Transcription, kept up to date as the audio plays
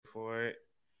for it.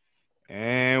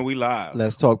 And we live.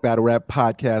 Let's Talk Battle Rap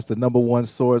Podcast, the number one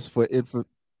source for info.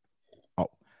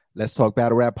 Let's Talk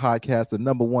Battle Rap Podcast, the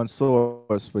number one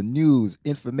source for news,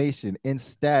 information, and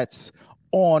stats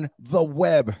on the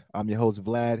web. I'm your host,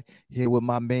 Vlad, here with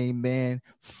my main man,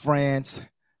 France,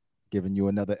 giving you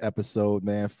another episode,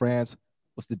 man. France,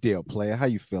 what's the deal, player? How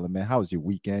you feeling, man? How was your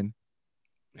weekend?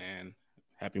 Man,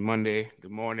 happy Monday.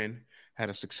 Good morning. Had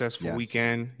a successful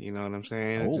weekend. You know what I'm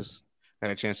saying? Just had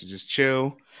a chance to just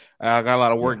chill. I got a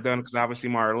lot of work done because obviously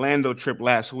my Orlando trip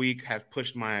last week has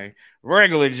pushed my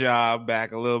regular job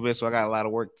back a little bit, so I got a lot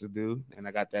of work to do, and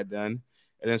I got that done.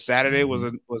 And then Saturday was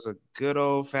a good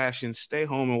old fashioned stay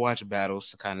home and watch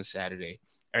battles kind of Saturday.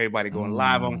 Everybody going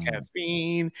live on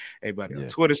caffeine. Everybody on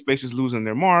Twitter Spaces losing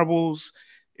their marbles.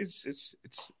 It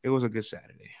was a good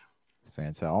Saturday.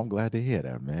 Fantastic. I'm glad to hear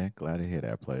that, man. Glad to hear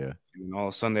that, player. And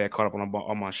all Sunday, I caught up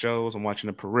on my shows. I'm watching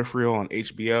The Peripheral on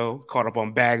HBO. Caught up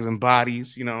on Bags and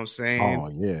Bodies. You know what I'm saying?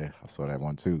 Oh, yeah. I saw that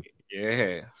one, too.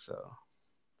 Yeah. So,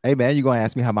 hey, man, you going to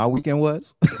ask me how my weekend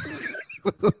was?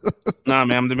 Nah,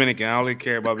 man, I'm Dominican. I only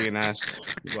care about being asked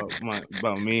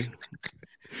about me.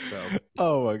 So.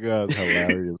 Oh, my God. It's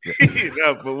hilarious.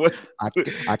 No, but what?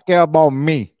 I care about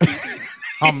me.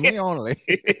 I'm me only.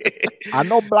 I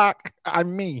know block.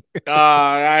 I'm me.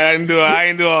 I didn't do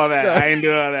all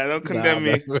that. Don't condemn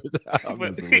me. But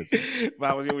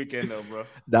how was your weekend though, bro?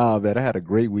 Nah, man, I had a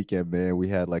great weekend, man. We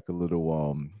had like a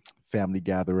little family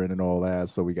gathering and all that,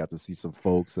 so we got to see some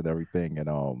folks and everything.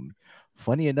 And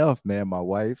funny enough, man, my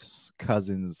wife's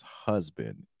cousin's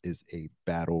husband is a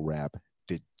battle rap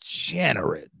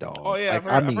degenerate, dog. Oh yeah, like,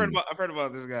 I've heard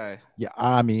about this guy. Yeah,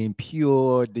 I mean,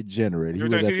 pure degenerate.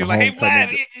 He's like, "Hey,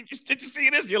 Vlad, did you see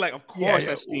this?" You're like, "Of course,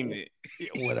 I've seen it."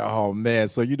 Oh man,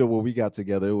 so you know when we got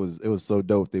together, it was so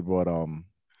dope. They brought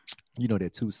their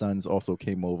two sons also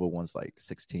came over. One's like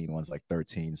 16, one's like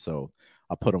 13. So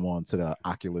I put them on to the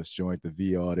Oculus joint, the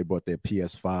VR. They brought their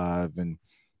PS5 and.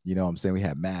 You know what I'm saying? We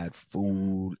had mad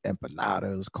food,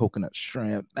 empanadas, coconut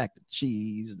shrimp, mac and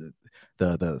cheese,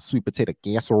 the sweet potato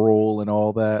casserole and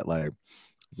all that. Like,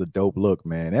 it's a dope look,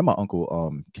 man. And my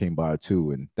uncle came by too,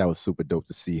 and that was super dope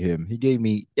to see him. He gave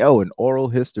me an oral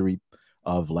history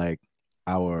of like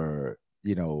our,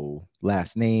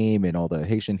 last name and all the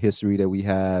Haitian history that we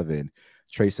have and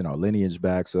tracing our lineage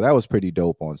back. So that was pretty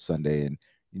dope on Sunday. And,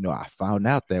 I found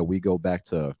out that we go back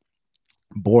to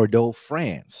Bordeaux,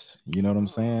 France. You know what I'm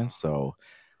saying? So,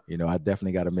 I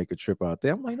definitely got to make a trip out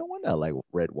there. I'm like, no wonder I like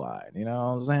red wine. You know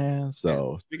what I'm saying?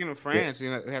 So, speaking of France, they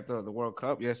had the World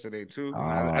Cup yesterday too.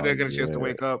 I didn't get a chance to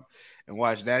wake up and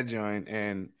watch that joint.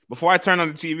 And before I turn on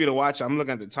the TV to watch, I'm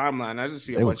looking at the timeline. I just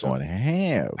see a bunch of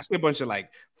ham. I see a bunch of like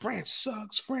France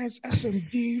sucks, France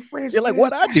SMD, France. You're like,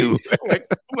 what I do?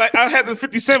 like I had the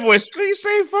 57 voice. What are you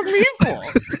saying? Fuck me for?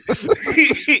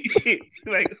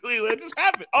 Like, wait, what just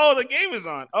happened? Oh, the game is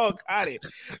on. Oh, got it.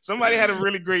 Somebody had a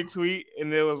really great tweet,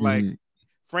 and it was like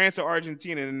France or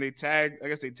Argentina, and they tagged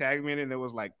me in it, and it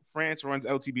was like France runs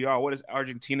LTBR. What has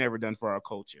Argentina ever done for our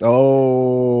culture?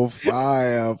 Oh,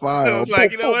 fire. It was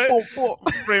like, you know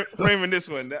what? Framing this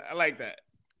one. I like that.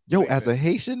 Yo, as a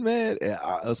Haitian, man,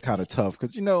 it's kind of tough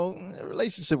because, a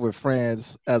relationship with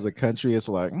France as a country, it's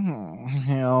like, you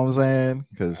know what I'm saying?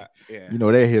 Because,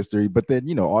 their history. But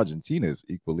then, Argentina is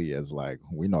equally as like,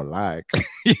 we don't like,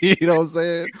 you know what I'm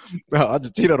saying?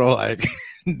 Argentina don't like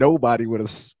nobody with a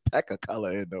speck of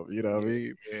color in them, you know what I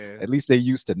mean? Yeah. At least they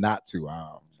used to not to.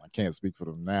 I can't speak for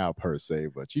them now per se,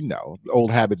 but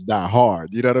old habits die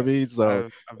hard. You know what I mean? So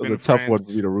it was a tough one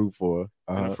for me to root for.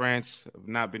 In France, I've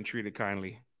not been treated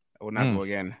kindly. I will not go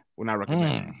again. Will not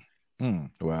recommend.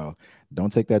 Well,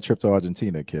 don't take that trip to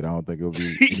Argentina, kid. I don't think it'll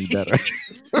be any better.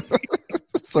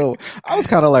 So I was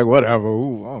kind of like, whatever.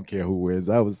 I don't care who wins.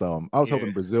 I was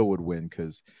hoping Brazil would win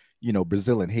because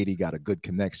Brazil and Haiti got a good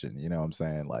connection. You know what I'm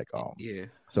saying? Like,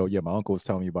 So yeah, my uncle was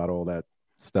telling me about all that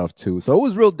stuff too. So it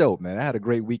was real dope, man. I had a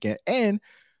great weekend, and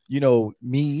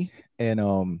me and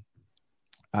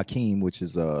Akeem, which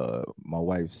is my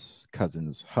wife's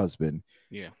cousin's husband.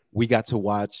 Yeah, we got to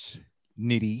watch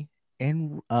Nitty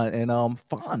and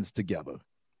Fonz together.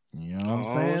 You know what I'm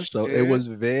saying? Shit. So it was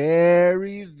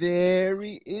very,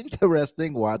 very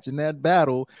interesting watching that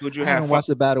battle. I haven't watched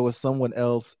a battle with someone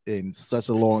else in such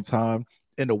a long time,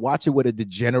 and to watch it with a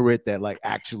degenerate that like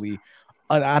actually,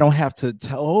 I don't have to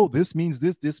tell. Oh, this means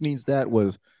this means that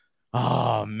was.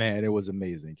 Oh man, it was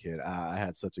amazing, kid. I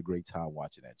had such a great time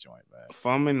watching that joint, man.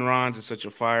 Fum and Ron's is such a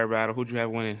fire battle. Who'd you have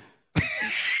winning?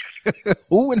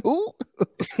 Who and who?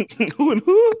 Who and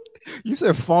who? You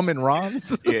said Fum and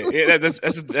Ron's? Yeah, that's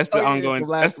the ongoing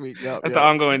last week. Yep, that's the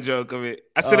ongoing joke of it.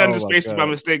 I said under spaces by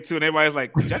mistake too, and everybody's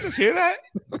like, "Did y'all just hear that?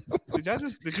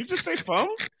 Did you just say Fum?"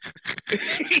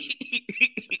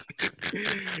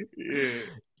 Yeah.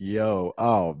 Yo,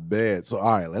 oh man. So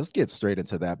all right, let's get straight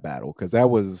into that battle, because that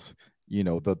was,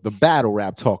 the battle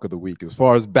rap talk of the week. As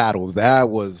far as battles, that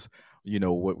was,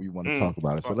 what we want to talk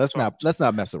about it. So let's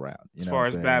not mess around. As far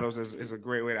as battles is a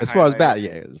great way to as far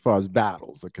as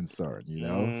battles are concerned,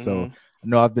 So I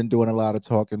know I've been doing a lot of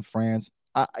talking, France.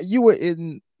 You were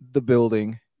in the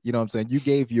building, you know what I'm saying? You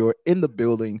gave your in the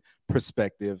building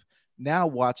perspective. Now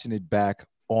watching it back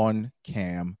on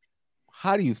cam,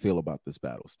 how do you feel about this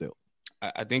battle still?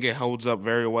 I think it holds up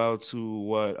very well to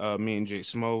what me and Jay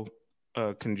Smo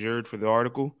conjured for the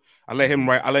article. I let him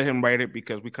write it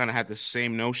because we kind of had the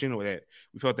same notion, or that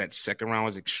we felt that second round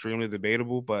was extremely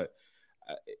debatable. But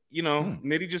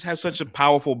Nitty just has such a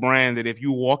powerful brand that if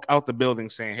you walk out the building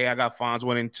saying, "Hey, I got Fonz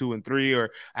winning 2 and 3," or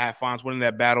 "I have Fonz winning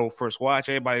that battle first watch,"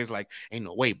 everybody's like, "Ain't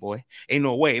no way, boy. Ain't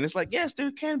no way." And it's like, yes,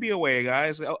 there can be a way,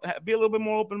 guys. Be a little bit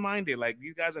more open-minded. Like,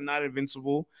 these guys are not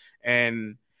invincible.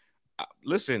 And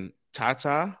listen,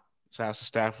 Tata, shout to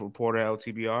staff reporter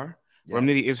LTBR, yes.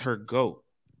 Nitty is her GOAT.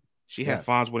 She had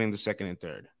Fonz winning the second and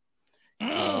third.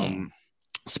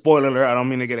 Spoiler alert, I don't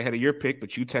mean to get ahead of your pick,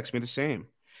 but you text me the same.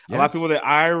 Yes. A lot of people that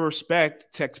I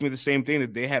respect text me the same thing,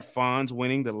 that they had Fonz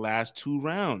winning the last 2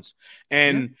 rounds.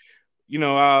 And, I'm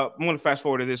going to fast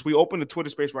forward to this. We opened the Twitter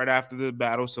space right after the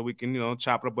battle so we can,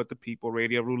 chop it up with the people,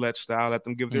 radio roulette style, let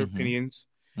them give their opinions.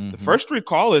 The first 3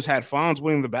 callers had Fonz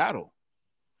winning the battle.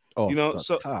 Oh,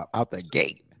 so out the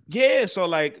gate. Yeah, so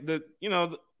like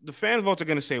the fan votes are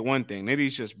going to say one thing.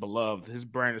 Nitty's just beloved. His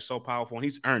brand is so powerful, and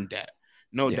he's earned that,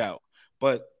 no doubt.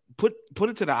 But put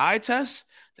it to the eye test,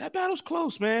 that battle's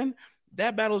close, man.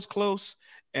 That battle's close.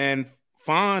 And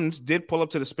Fonz did pull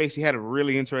up to the space. He had a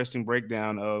really interesting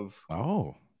breakdown of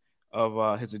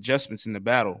his adjustments in the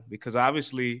battle, because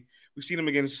obviously we've seen him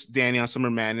against Danny on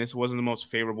Summer Madness. It wasn't the most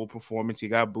favorable performance. He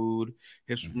got booed.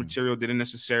 His material didn't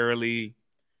necessarily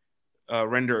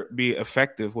be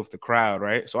effective with the crowd,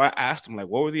 right? So I asked him, like,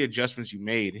 what were the adjustments you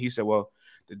made? And he said, well,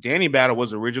 the Danny battle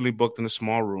was originally booked in a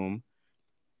small room.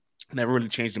 Never really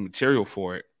changed the material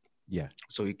for it. Yeah.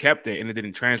 So he kept it, and it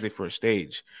didn't translate for a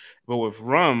stage. But with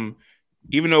Rum,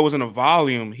 even though it was in a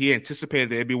volume, he anticipated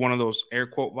that it'd be one of those air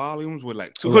quote volumes with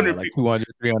like 200 people. 200,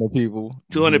 300 people.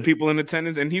 200 people in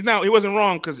attendance. And he wasn't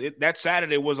wrong, because that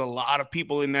Saturday was a lot of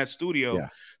people in that studio. Yeah.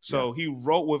 So he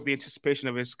wrote with the anticipation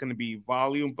of it's going to be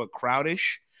volume but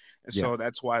crowdish. And so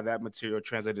that's why that material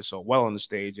translated so well on the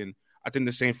stage. And I think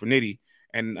the same for Nitty.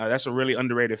 And that's a really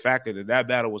underrated factor, that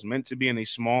battle was meant to be in a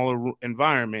smaller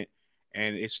environment,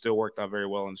 and it still worked out very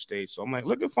well on the stage. So I'm like,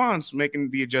 look at Fonz making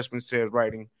the adjustments to his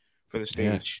writing for the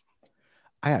stage.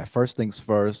 First things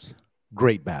first,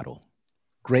 great battle.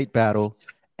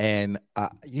 And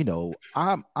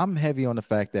I'm heavy on the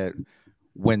fact that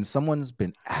when someone's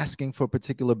been asking for a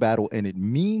particular battle and it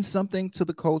means something to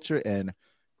the culture, and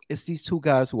it's these 2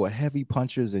 guys who are heavy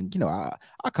punchers, and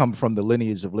I come from the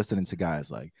lineage of listening to guys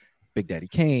like Big Daddy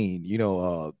Kane,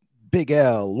 Big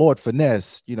L, Lord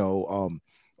Finesse,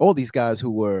 all these guys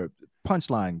who were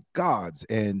punchline gods,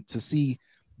 and to see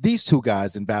these 2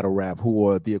 guys in battle rap who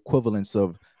are the equivalents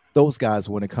of those guys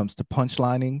when it comes to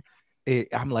punchlining,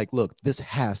 I'm like, look, this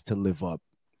has to live up,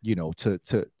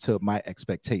 to my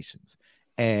expectations.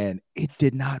 And it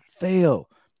did not fail.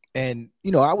 And,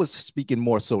 I was speaking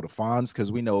more so to Fonz,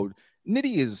 because we know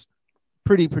Nitty is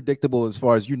pretty predictable as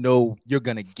far as, you're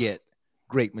going to get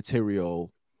great material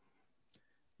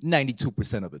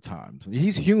 92% of the time.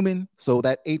 He's human, so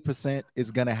that 8%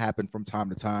 is going to happen from time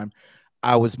to time.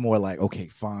 I was more like, okay,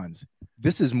 Fonz,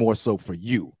 this is more so for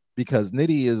you, because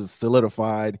Nitty is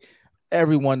solidified.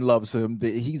 Everyone loves him.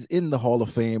 He's in the Hall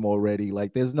of Fame already.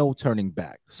 Like, there's no turning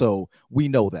back. So we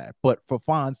know that. But for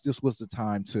Fonz, this was the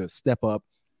time to step up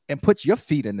and put your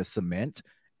feet in the cement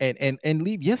and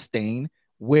leave your stain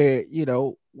where,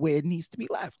 where it needs to be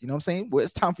left. You know what I'm saying? Where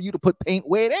it's time for you to put paint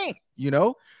where it ain't,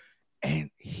 And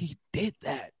he did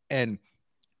that. And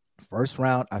first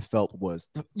round, I felt was,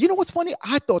 what's funny?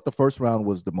 I thought the first round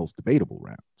was the most debatable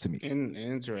round to me.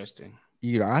 Interesting.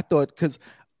 I thought, because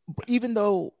even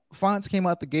though Fonz came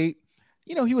out the gate,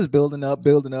 he was building up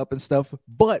and stuff.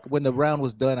 But when the round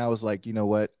was done, I was like, you know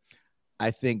what?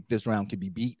 I think this round could be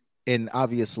beat. And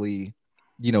obviously,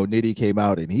 Nitty came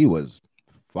out and he was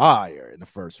fire in the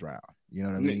first round. You know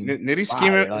what I mean?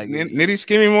 Nitty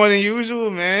scheming more than usual,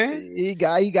 man. He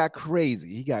got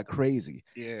crazy.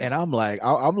 Yeah. And I'm like,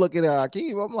 I'm looking at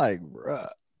Akeem. I'm like, bruh,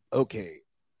 okay,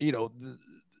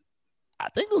 I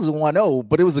think it was a 1-0,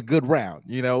 but it was a good round.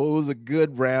 You know, it was a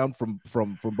good round from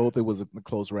both. It was a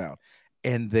close round.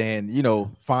 And then, you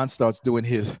know, Fonz starts doing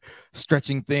his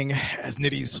stretching thing as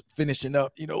Nitty's finishing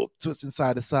up, you know, twisting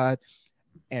side to side.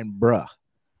 And bruh,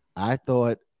 I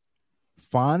thought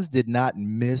Fonz did not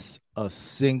miss a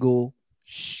single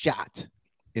shot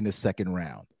in the second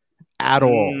round at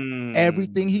all.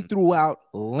 Everything he threw out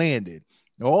landed.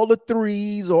 All the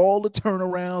threes, all the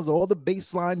turnarounds, all the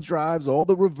baseline drives, all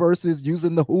the reverses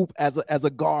using the hoop as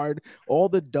a guard, all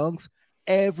the dunks,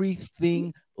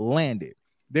 everything landed.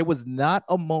 There was not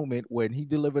a moment when he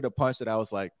delivered a punch that I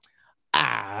was like,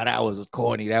 that was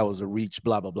corny, that was a reach,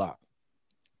 blah, blah, blah.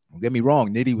 Don't get me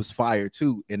wrong, Nitty was fired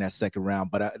too in that second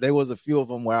round, but there was a few of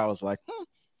them where I was like,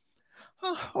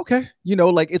 okay. You know,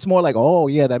 like it's more like, oh,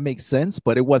 yeah, that makes sense,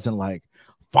 but it wasn't like,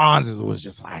 Fonz was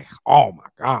just like, oh my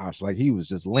gosh, like he was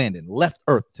just landing left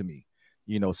earth to me,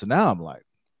 you know. So now I'm like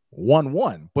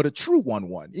 1-1, but a true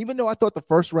 1-1. Even though I thought the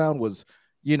first round was,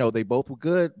 you know, they both were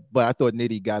good, but I thought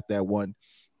Nitty got that one.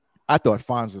 I thought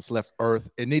Fonz was left earth,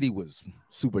 and Nitty was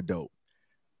super dope.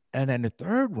 And then the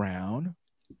third round,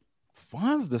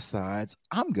 Fonz decides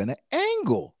I'm gonna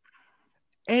angle,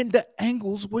 and the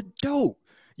angles were dope,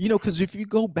 you know, because if you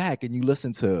go back and you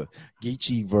listen to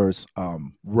Geechee versus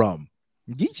Rum.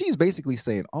 Geechee is basically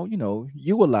saying, oh, you know,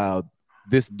 you allowed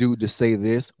this dude to say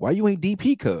this. Why you ain't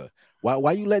DP cuz?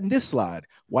 Why you letting this slide?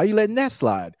 Why you letting that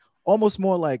slide? Almost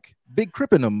more like Big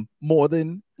Crippin' them more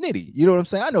than Nitty. You know what I'm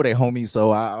saying? I know they homies,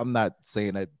 so I'm not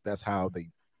saying that that's how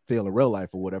they feel in real life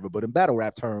or whatever, but in battle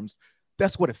rap terms,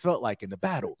 that's what it felt like in the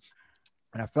battle.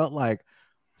 And I felt like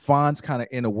Fonz kind of,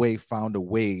 in a way, found a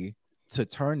way to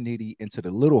turn Nitty into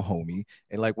the little homie.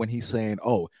 And like when he's saying,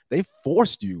 oh, they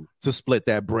forced you to split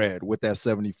that bread with that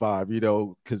 75, you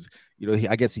know, because, you know,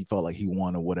 I guess he felt like he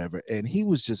won or whatever. And he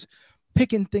was just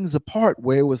picking things apart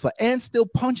where it was like, and still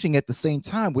punching at the same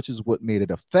time, which is what made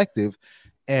it effective.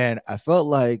 And I felt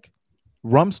like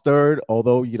Rum's third,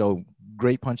 although, you know,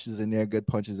 great punches in there, good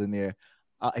punches in there,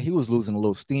 he was losing a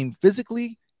little steam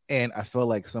physically. And I felt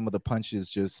like some of the punches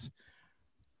just,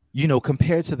 you know,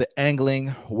 compared to the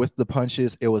angling with the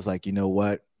punches, it was like, you know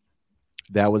what?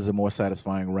 That was a more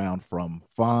satisfying round from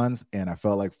Fonz. And I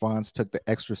felt like Fonz took the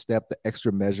extra step, the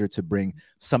extra measure to bring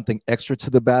something extra to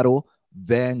the battle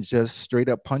than just straight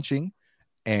up punching.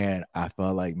 And I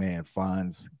felt like, man,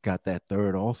 Fonz got that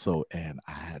third also. And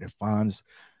I had Fonz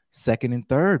second and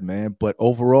third, man. But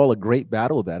overall, a great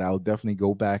battle that I'll definitely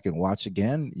go back and watch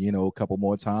again, you know, a couple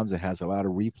more times. It has a lot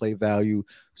of replay value,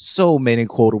 so many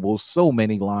quotables, so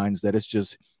many lines that it's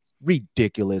just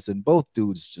ridiculous. And both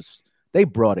dudes just, they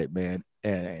brought it, man.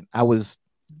 And I was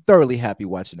thoroughly happy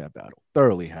watching that battle.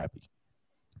 Thoroughly happy.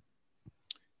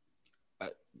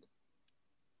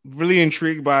 Really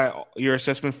intrigued by your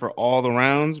assessment for all the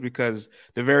rounds because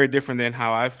they're very different than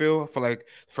how I feel. I feel like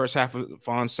the first half of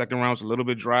Fonz's second round was a little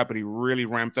bit dry, but he really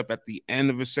ramped up at the end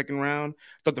of his second round.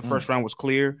 I thought the first round was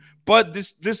clear, but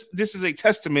this is a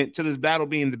testament to this battle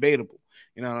being debatable.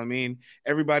 You know what I mean?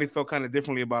 Everybody felt kind of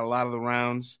differently about a lot of the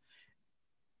rounds.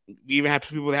 We even had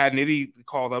people that had Nitty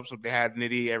called up, so they had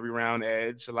Nitty every round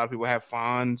edge. A lot of people have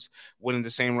Fonz winning the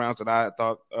same rounds that I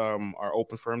thought are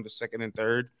open for him, the second and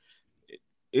third.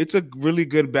 It's a really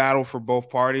good battle for both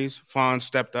parties. Fonz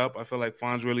stepped up. I feel like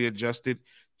Fonz really adjusted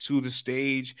to the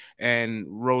stage and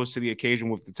rose to the occasion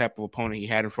with the type of opponent he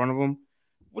had in front of him,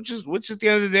 which is at the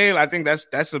end of the day, I think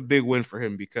that's a big win for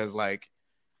him because like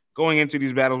going into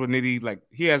these battles with Nitty, like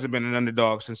he hasn't been an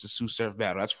underdog since the Sue Surf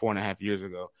battle. That's 4.5 years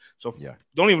ago. So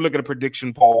Don't even look at a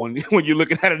prediction poll when you're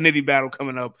looking at a Nitty battle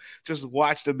coming up. Just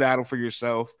watch the battle for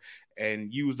yourself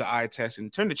and use the eye test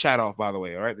and turn the chat off, by the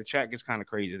way. All right. The chat gets kind of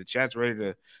crazy. The chat's ready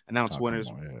to announce winners.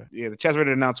 The chat's ready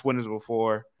to announce winners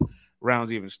before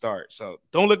rounds even start. So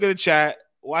don't look at the chat.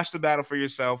 Watch the battle for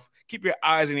yourself. Keep your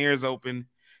eyes and ears open.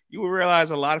 You will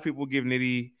realize a lot of people give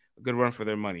Nitty a good run for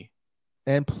their money.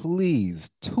 And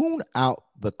please tune out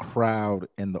the crowd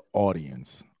and the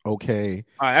audience. Okay.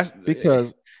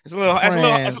 Because it's a little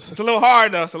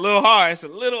hard though. It's a little hard.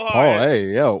 Oh,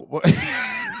 hey, yo.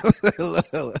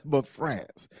 But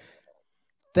France,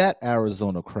 that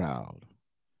Arizona crowd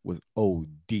was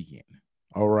ODing.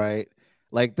 All right.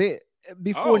 Like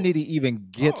before Nitty even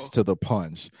gets to the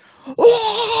punch.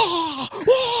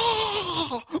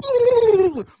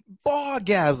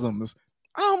 Orgasms.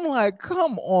 I'm like,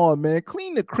 come on, man.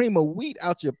 Clean the cream of wheat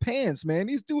out your pants, man.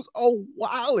 These dudes are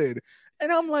wilded.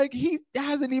 And I'm like, he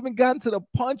hasn't even gotten to the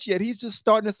punch yet. He's just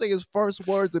starting to say his first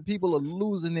words and people are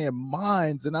losing their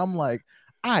minds. And I'm like,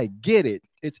 I get it.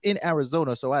 It's in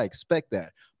Arizona, so I expect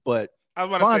that. But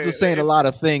Fonz was saying a lot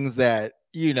of things that,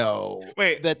 you know,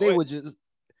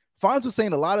 Fonz was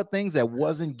saying a lot of things that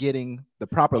wasn't getting the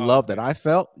proper love that I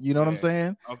felt. You know what I'm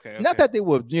saying? Okay. Not that they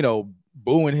were,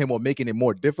 booing him or making it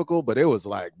more difficult, but it was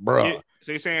like, bro. Yeah,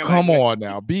 so you're saying, come on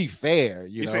now, be fair.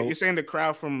 You're saying the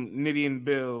crowd from Nitty and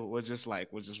Bill was just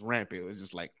rampant. It was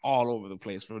just like all over the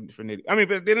place for Nitty. I mean,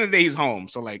 but at the end of the day, he's home,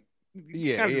 so like,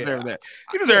 you kind of deserve that.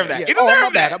 You deserve that. You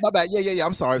deserve that. My bad. Yeah.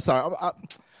 I'm sorry.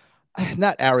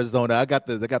 Not Arizona. I got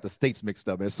the states mixed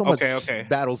up. There's so much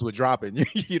battles were dropping.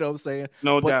 You know what I'm saying?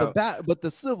 No doubt. But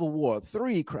the Civil War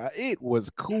 3 crowd, it was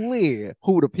clear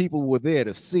who the people were there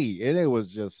to see, and it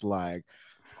was just like,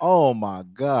 oh my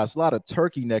gosh, a lot of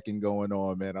turkey necking going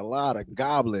on, man. A lot of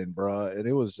gobbling, bro. And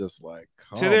it was just like,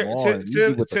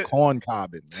 easy with the corn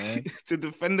cobbing, man. To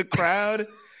defend the crowd.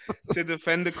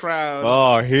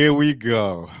 Oh, here we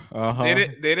go. They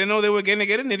didn't know they were going to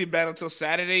get a Nitty battle until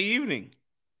Saturday evening.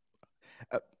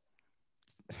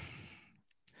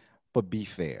 But be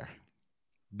fair.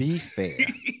 Be fair.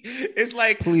 It's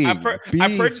like, please, I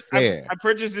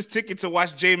purchased this ticket to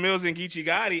watch Jay Mills and Geechee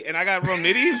Gotti, and I got Rum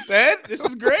Nitty instead. This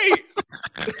is great.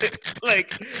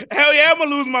 Like, hell yeah, I'm gonna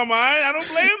lose my mind. I don't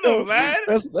blame them, man.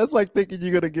 That's like thinking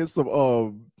you're gonna get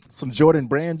some Jordan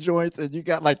Brand joints, and you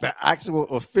got like the actual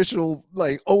official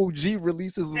like OG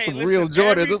releases of real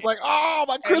Jordans. It's like, oh,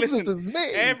 my Christmas is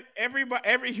made.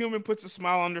 Every human puts a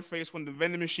smile on their face when the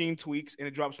vending machine tweaks and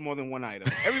it drops more than one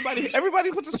item.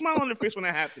 Everybody puts a smile on their face when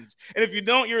that happens. And if you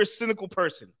don't, you're a cynical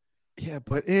person. Yeah,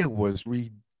 but it was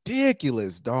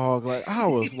ridiculous, dog. Like, I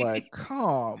was like,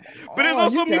 come but it's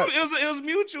also it was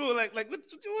mutual. Like what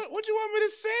you want me to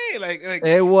say? Like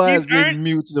it wasn't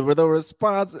mutual. But the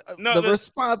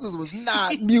responses was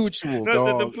not mutual.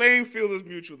 No, the playing field is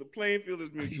mutual.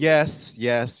 Yes.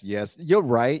 You're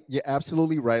right. You're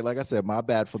absolutely right. Like I said, my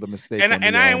bad for the mistake.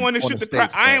 And I ain't want to shoot the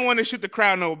crowd. I ain't want to shoot the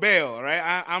crowd no bail.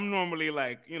 Right? I'm normally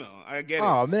like, I get it.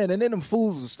 Oh man, and then them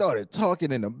fools started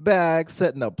talking in the back,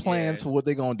 setting up plans for what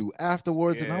they're gonna do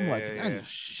afterwards. And I'm like, you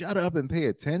shut up and pay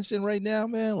attention right now,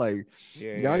 man. Like,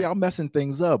 y'all messing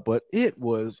things up. But it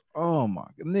was, oh my,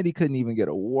 Nitty couldn't even get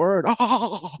a word. And I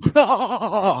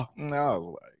was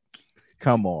like,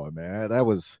 come on, man. That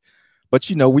was, but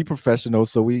we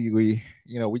professionals, so we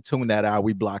tune that out,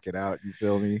 we block it out. You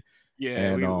feel me?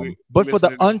 Yeah. And but for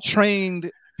the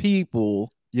untrained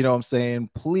people, you know what I'm saying?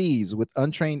 Please, with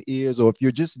untrained ears, or if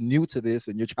you're just new to this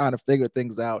and you're trying to figure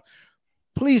things out,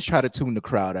 please try to tune the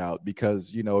crowd out,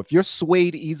 because, if you're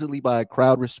swayed easily by a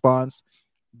crowd response,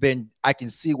 then I can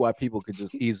see why people could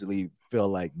just easily feel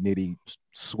like Nitty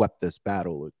swept this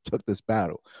battle or took this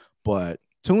battle. But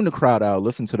tune the crowd out,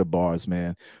 listen to the bars,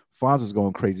 man. Fonz is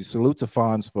going crazy. Salute to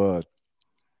Fonz for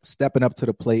stepping up to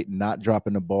the plate, not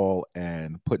dropping the ball,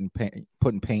 and putting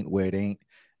paint where it ain't,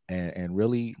 and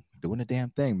really doing the damn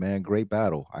thing, man. Great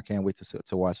battle. I can't wait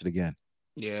to watch it again.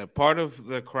 Yeah, part of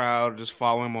the crowd just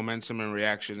following momentum and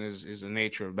reaction is the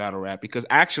nature of battle rap. Because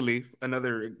actually,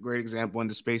 another great example in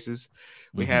the spaces,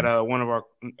 we had one of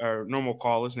our normal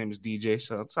callers, his name is DJ.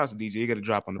 So it's us, DJ. You got to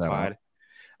drop on the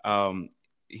pod.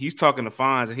 He's talking to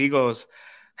Fonz, and he goes,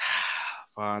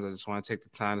 Fonz, I just want to take the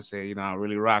time to say, I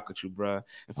really rock with you, bro.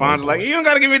 And Fonz is like, you don't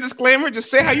got to give me a disclaimer.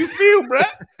 Just say how you feel, bro.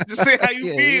 Just say how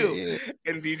you feel. Yeah.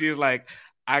 And DJ is like,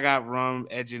 I got Rum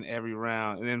edging every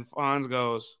round. And then Fonz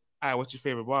goes, all right, what's your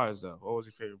favorite bars, though? What was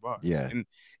your favorite bars? Yeah.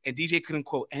 And DJ couldn't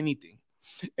quote anything.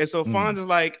 And so Fonz is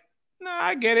like, no,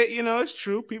 I get it. It's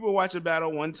true. People watch a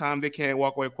battle one time. They can't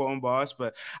walk away quoting bars,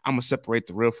 but I'm going to separate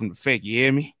the real from the fake. You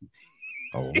hear me?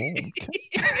 Oh, okay.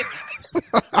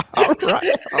 All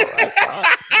right.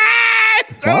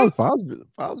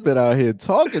 Fonz been out here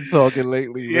talking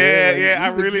lately, man. Yeah.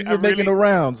 I'm making the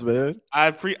rounds, man. I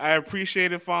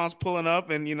appreciated Fonz pulling up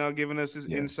and giving us his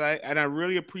insight, and I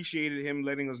really appreciated him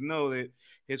letting us know that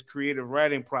his creative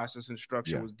writing process and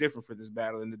structure was different for this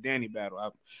battle than the Danny battle.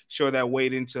 I'm sure that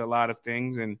weighed into a lot of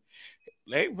things, and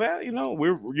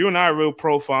you and I are real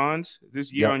pro Fonz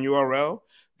this year on URL.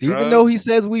 Even though he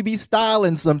says we be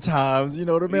styling sometimes, the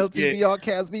LTBR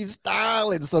cast be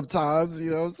styling sometimes, you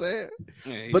know what I'm saying?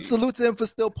 Yeah, but salute to him for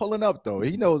still pulling up, though.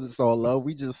 He knows it's all love.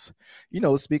 We just,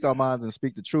 speak our minds and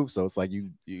speak the truth. So it's like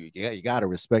you got to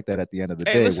respect that at the end of the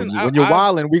day. Listen, when you're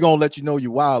wilding, we're going to let you know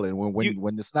you're wilding.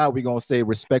 When it's not, we're going to say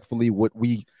respectfully what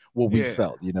we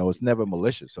felt. It's never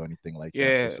malicious or anything like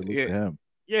that. So salute to him.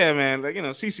 Yeah, man. Like,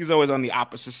 CeCe's always on the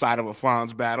opposite side of a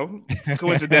Fonz battle.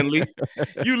 Coincidentally,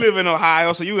 you live in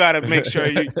Ohio, so you got to make sure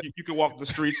you can walk the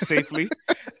streets safely.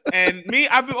 And me,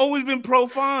 I've always been pro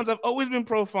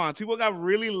Fonz. People got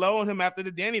really low on him after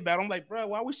the Danny battle. I'm like, bro,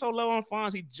 why are we so low on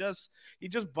Fonz? He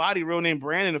just bodied real name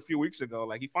Brandon a few weeks ago.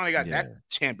 Like, he finally got that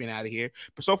champion out of here.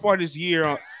 But so far this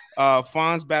year,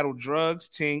 Fonz battled Drugs,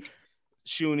 Tink,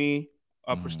 Shuni,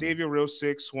 Prestavia, Real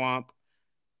Sick, Swamp,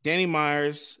 Danny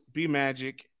Myers, B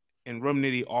Magic, and Rum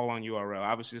Nitty all on URL.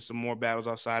 Obviously, there's some more battles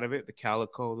outside of it. The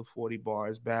Calico, the 40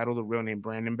 Bars battle, the Real Name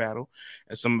Brandon battle,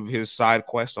 and some of his side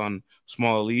quests on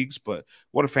smaller leagues. But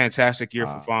what a fantastic year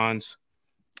for Fonz.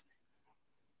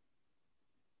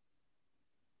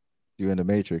 You in the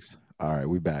Matrix. All right,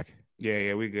 we back.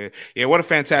 Yeah, we good. Yeah, what a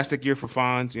fantastic year for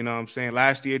Fonz. You know what I'm saying?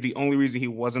 Last year, the only reason he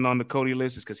wasn't on the Cody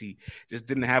list is because he just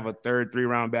didn't have a third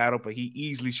 3-round battle, but he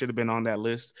easily should have been on that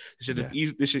list.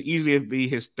 This should easily be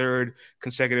his third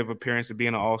consecutive appearance of being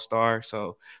an all-star.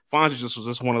 So Fonz was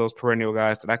just one of those perennial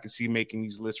guys that I could see making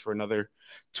these lists for another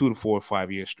 2 to 4 or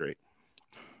 5 years straight.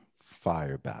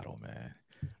 Fire battle, man.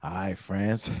 All right,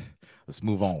 friends. Let's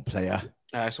move on, player.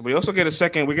 All right, so we also get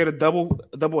a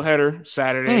double header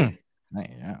Saturday.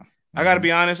 Yeah. I got to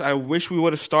be honest. I wish we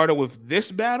would have started with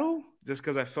this battle just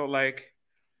because I felt like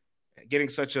getting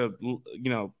such a,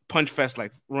 punch fest,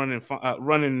 like running.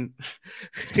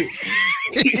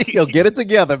 Yo, get it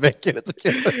together, man. Get it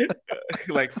together.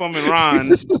 Like Fum and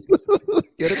Ron's.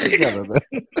 Get it together, man.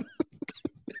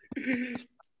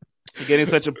 Getting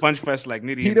such a punch fest like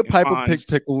Nitty Peter Piper pick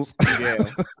pickles.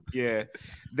 Yeah.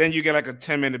 Then you get like a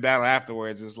 10-minute battle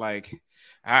afterwards. It's like,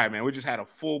 all right, man, we just had a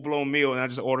full-blown meal, and I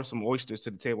just ordered some oysters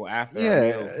to the table after.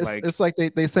 Yeah, it's like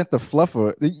they sent the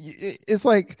fluffer. It's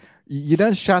like you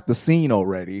done shot the scene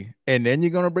already, and then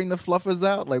you're gonna bring the fluffers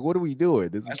out. Like, what are we doing?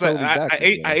 This is totally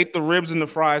I ate the ribs and the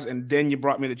fries, and then you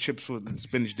brought me the chips with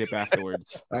spinach dip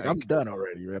afterwards. Like, I'm done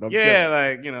already, man.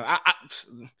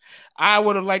 I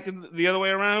would have liked it the other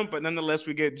way around, but nonetheless,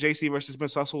 we get JC versus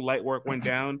Miss Hustle. Light work went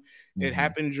down. It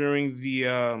happened during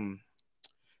the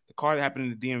card that happened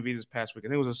in the DMV this past week. I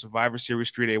think it was a Survivor Series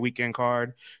 3-day weekend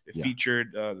card. It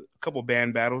featured a couple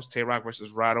band battles. Tay-Rock versus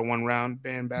Rada 1-round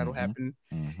band battle happened.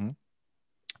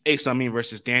 Ace Amin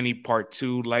versus Danny Part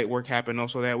 2 light work happened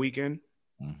also that weekend.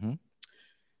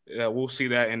 We'll see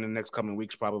that in the next coming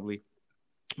weeks probably.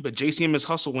 But JC and Miss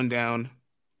Hustle went down.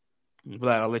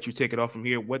 Vlad, I'll let you take it off from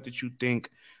here. What did you think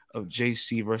of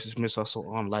JC versus Miss Hustle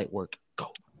on light work?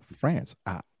 Go. France.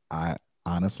 I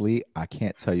honestly, I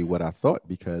can't tell you what I thought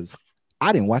because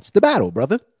I didn't watch the battle,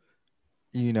 brother.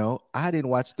 I didn't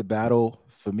watch the battle.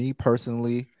 For me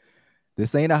personally,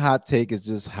 this ain't a hot take. It's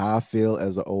just how I feel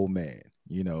as an old man.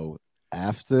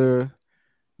 After,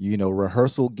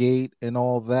 rehearsal gate and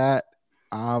all that,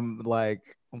 I'm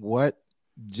like, what?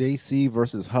 JC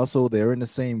versus Hustle, they're in the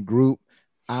same group.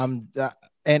 And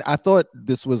I thought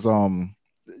this was,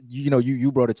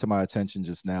 you brought it to my attention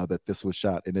just now that this was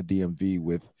shot in the DMV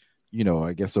with,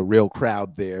 I guess a real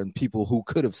crowd there and people who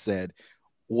could have said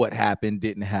what happened,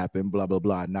 didn't happen, blah, blah,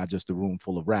 blah, not just a room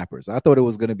full of rappers. I thought it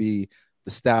was going to be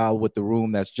the style with the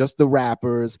room that's just the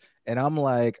rappers. And I'm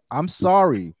like, I'm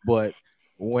sorry, but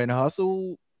when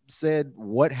Hustle said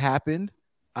what happened,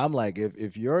 I'm like,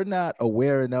 if you're not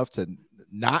aware enough to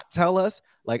not tell us,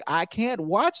 like, I can't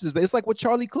watch this. But it's like what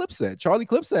Charlie Clip said. Charlie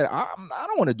Clip said, I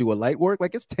don't want to do a light work.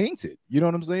 Like, it's tainted. You know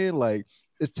what I'm saying? Like,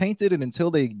 it's tainted, and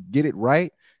until they get it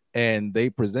right and they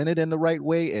present it in the right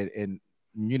way, and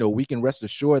we can rest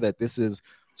assured that this is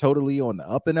totally on the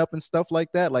up and up and stuff like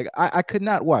that. Like, I could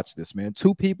not watch this, man.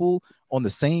 Two people on the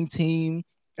same team.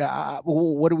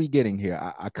 What are we getting here?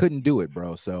 I couldn't do it,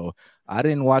 bro. So I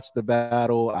didn't watch the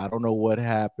battle. I don't know what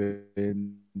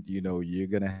happened. You're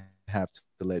going to have to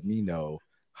let me know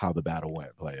how the battle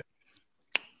went, player.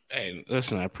 Hey,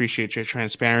 listen, I appreciate your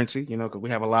transparency, because we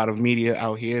have a lot of media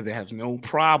out here that has no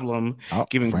problem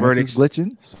giving verdicts.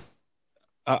 Glitching.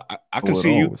 I can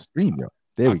see you. Stream, yo.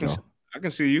 There we go. I can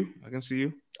see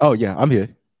you. Oh, yeah, I'm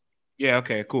here. Yeah,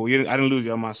 okay, cool. I didn't lose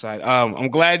you on my side. I'm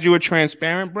glad you were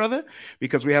transparent, brother,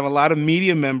 because we have a lot of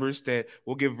media members that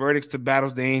will give verdicts to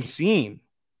battles they ain't seen.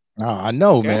 Oh, I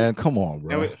know, man. Come on,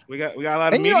 bro. We got a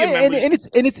lot of media members.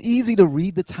 And it's easy to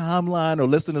read the timeline or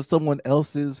listen to someone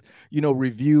else's,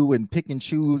 review and pick and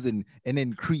choose and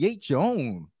then create your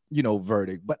own,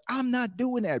 verdict. But I'm not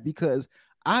doing that because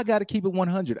I got to keep it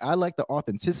 100. I like the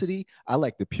authenticity. I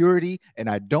like the purity. And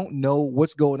I don't know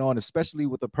what's going on, especially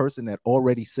with a person that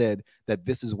already said that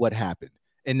this is what happened.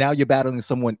 And now you're battling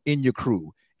someone in your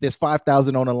crew. There's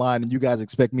 5,000 on the line, and you guys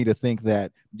expect me to think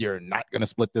that you're not going to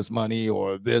split this money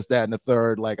or this, that, and the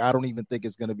third. Like, I don't even think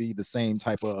it's going to be the same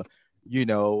type of,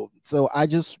 So I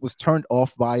just was turned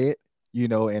off by it,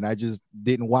 and I just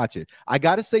didn't watch it. I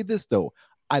got to say this, though.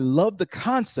 I love the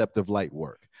concept of light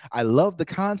work. I love the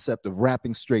concept of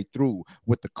rapping straight through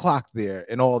with the clock there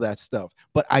and all that stuff.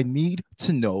 But I need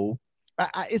to know.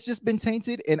 It's just been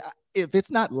tainted. And if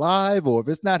it's not live or if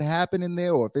it's not happening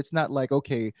there or if it's not like,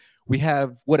 okay, we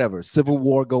have whatever, civil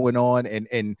war going on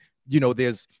and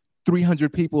there's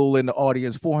 300 people in the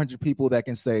audience, 400 people that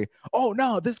can say, oh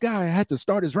no, this guy had to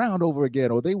start his round over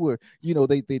again, or they were, they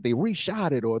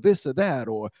reshot it, or this or that,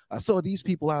 or I saw these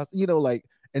people out, like,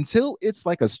 until it's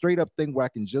like a straight up thing where I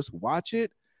can just watch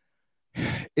it,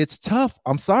 it's tough.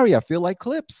 I'm sorry. I feel like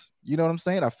Clips. You know what I'm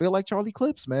saying? I feel like Charlie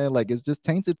Clips, man. Like, it's just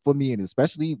tainted for me, and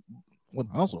especially when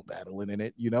Hustle battling in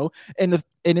it, and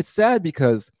it's sad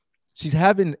because she's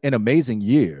having an amazing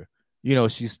year.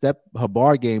 She stepped her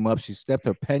bar game up, she stepped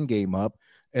her pen game up,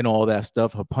 and all that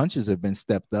stuff. Her punches have been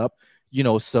stepped up,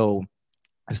 so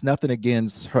it's nothing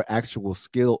against her actual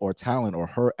skill or talent or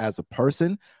her as a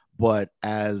person, but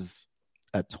as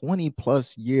a 20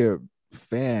 plus year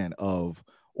fan of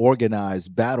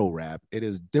organized battle rap, it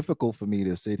is difficult for me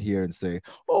to sit here and say,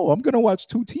 oh, I'm gonna watch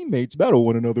two teammates battle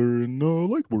one another in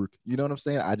light work. You know what I'm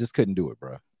saying? I just couldn't do it,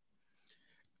 bro.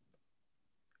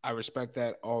 I respect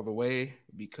that all the way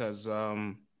because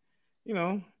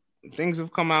things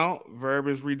have come out. Verb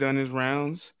has redone his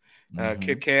rounds.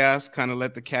 Kid Chaos kind of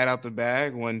let the cat out the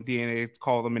bag when DNA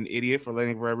called him an idiot for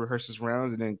letting Verb rehearse his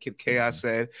rounds, and then Kid Chaos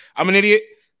said, I'm an idiot.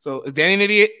 So is Danny an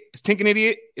idiot? Is Tink an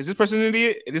idiot? Is this person an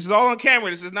idiot? This is all on camera.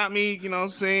 This is not me,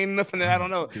 saying nothing that I don't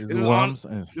know. This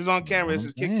is on camera. This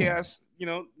is Kid Chaos,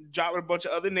 dropping a bunch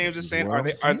of other names and saying,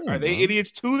 are they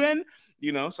idiots too then?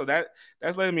 So that's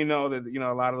letting me know that,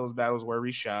 a lot of those battles were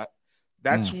reshot.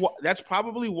 That's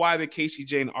probably why the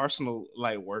KCJ and Arsenal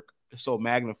light work is so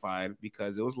magnified,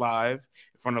 because it was live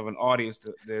in front of an audience.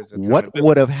 What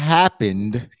would have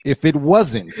happened if it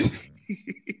wasn't?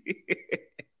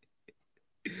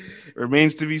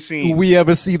 Remains to be seen. Do we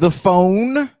ever see the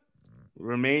phone?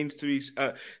 Remains to be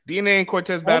DNA and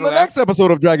Cortez battled on the next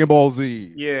episode of Dragon Ball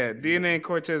Z. Yeah, DNA and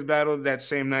Cortez battled that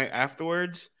same night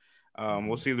afterwards.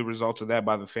 We'll see the results of that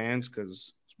by the fans,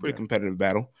 because it's a pretty competitive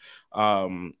battle.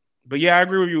 But yeah, I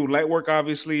agree with you. Light work,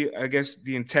 obviously, I guess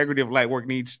the integrity of light work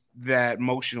needs that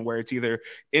motion where it's either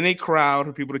in a crowd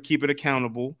for people to keep it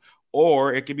accountable,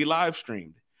 or it can be live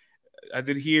streamed. I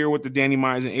did hear with the Danny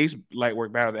Myers and Ace light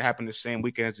work battle that happened the same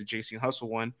weekend as the JC Hustle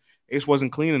one. Ace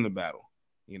wasn't clean in the battle,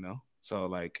 So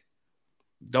like,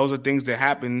 those are things that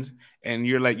happens, and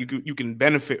you're like, you can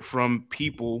benefit from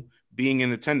people being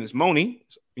in attendance. Moni,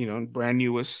 brand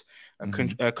newest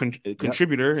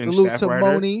contributor and salute staff to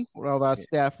writer. Moni, all of our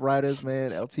staff writers,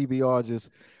 man. LTBR just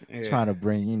trying to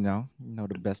bring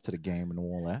the best to the game and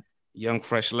all that. Young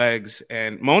fresh legs.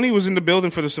 And Moni was in the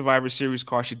building for the Survivor Series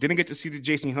card. She didn't get to see the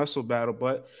Jason Hustle battle,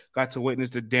 but got to witness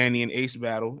the Danny and Ace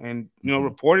battle, and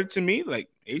reported to me like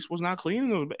Ace was not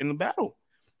clean in the battle.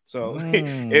 So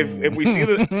if we see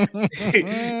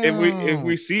if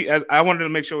we see, I wanted to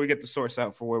make sure we get the source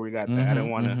out for where we got that. I didn't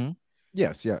want to.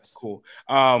 Yes. Cool.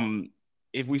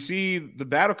 If we see the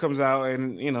battle comes out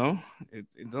and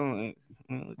it don't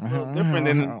a little different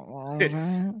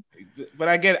than, but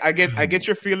I get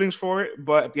your feelings for it.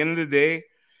 But at the end of the day,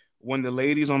 when the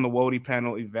ladies on the Wody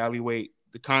panel evaluate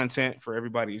the content for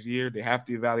everybody's year, they have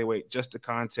to evaluate just the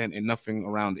content and nothing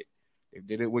around it. They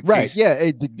did it with Casey.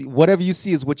 Yeah. Whatever you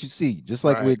see is what you see. Just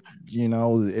like with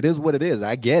it is what it is.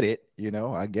 I get it.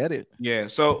 I get it. Yeah.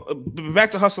 So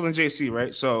back to Hustle and JC,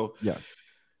 right? So yes,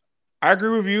 I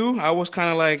agree with you. I was kind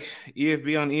of like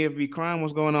EFB on EFB crime.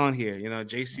 What's going on here?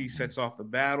 JC sets off the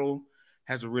battle,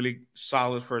 has a really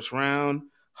solid first round.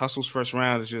 Hustle's first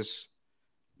round is just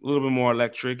a little bit more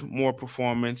electric, more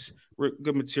performance,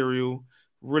 good material.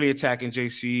 Really attacking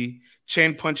JC,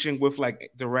 chain punching with like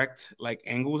direct like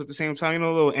angles at the same time,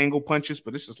 little angle punches.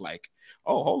 But this is like,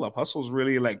 oh, hold up, Hustle's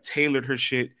really like tailored her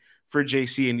shit for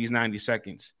JC in these 90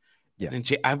 seconds. Yeah,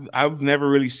 and I've never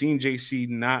really seen JC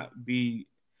not be.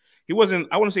 He wasn't.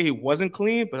 I wouldn't say he wasn't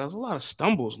clean, but there was a lot of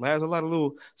stumbles. There's a lot of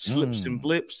little slips and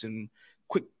blips and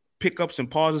quick pickups and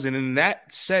pauses. And in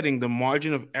that setting, the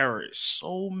margin of error is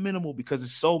so minimal because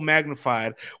it's so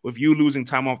magnified with you losing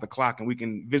time off the clock, and we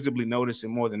can visibly notice it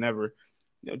more than ever.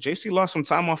 JC lost some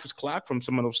time off his clock from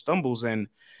some of those stumbles, and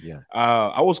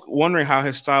I was wondering how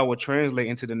his style would translate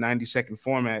into the 90-second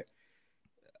format.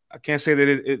 I can't say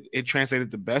that it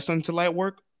translated the best into light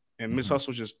work, and Miss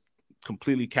Hustle just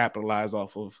completely capitalized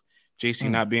off of JC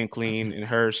not being clean and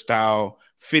her style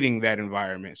fitting that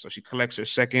environment. So she collects her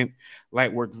second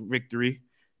light work victory.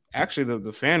 Actually,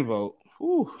 the fan vote,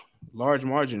 large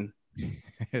margin.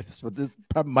 But this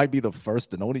probably might be the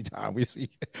first and only time we see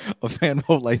a fan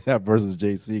vote like that versus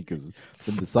JC, because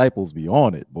the disciples be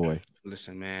on it, boy.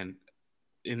 Listen, man,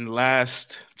 in the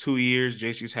last 2 years,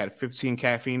 JC's had 15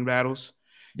 caffeine battles.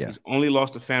 Yeah. He's only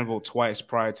lost a fan vote twice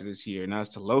prior to this year. Now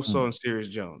it's to Loso and Sirius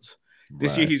Jones.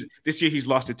 This year he's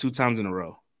lost it 2 times in a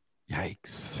row.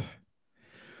 Yikes.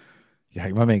 Yeah,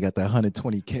 my man got that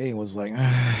 120K and was like,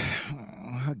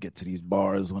 I'll get to these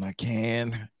bars when I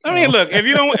can. I mean, look, if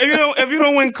you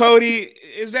don't win Cody,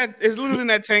 is losing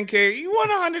that 10K? You won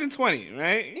 120,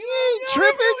 right? He ain't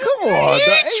tripping. Come on,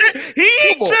 he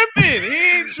ain't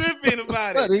tripping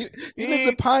about it. He lives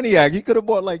in Pontiac. He could have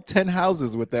bought like 10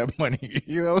 houses with that money.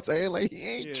 You know what I'm saying? Like, he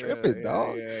ain't tripping,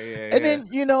 dog. And then,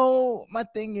 my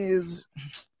thing is,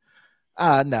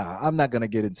 nah, I'm not gonna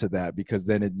get into that because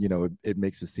then it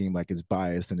makes it seem like it's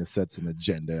biased and it sets an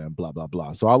agenda and blah blah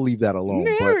blah. So I'll leave that alone.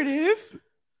 Narrative,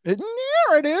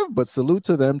 but salute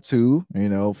to them too,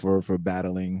 for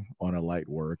battling on a light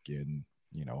work and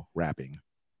rapping.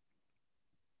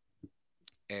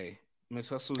 Hey, Miss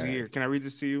Hustle's here. Can I read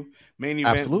this to you? Main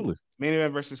event. Absolutely. Main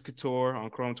event versus Couture on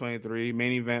Chrome 23.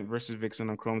 Main event versus Vixen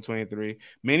on Chrome 23.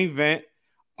 Main event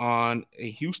on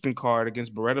a Houston card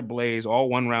against Beretta Blaze,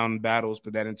 all 1-round battles,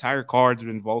 but that entire card's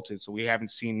been vaulted, so we haven't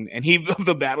seen any of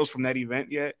the battles from that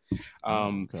event yet.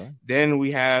 Then we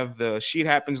have the Sheet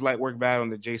Happens Lightwork battle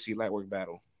and the JC Lightwork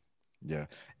battle. Yeah.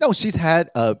 No, she's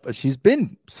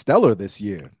been stellar this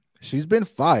year. She's been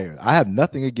fire. I have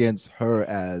nothing against her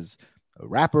as a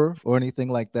rapper or anything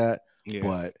like that,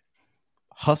 but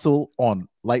hustle on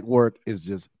Lightwork is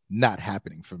just not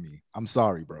happening for me. I'm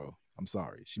sorry, bro. I'm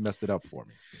sorry. She messed it up for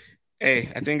me. Hey,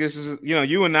 I think this is,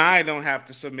 you and I don't have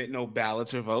to submit no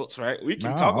ballots or votes, right? We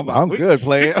can talk about it. I'm good,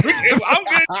 player. I'm good.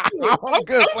 I'm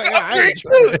good, player.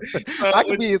 I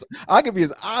can be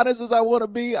as honest as I want to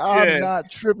be. I'm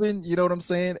not tripping. You know what I'm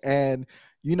saying? And,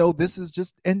 this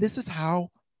is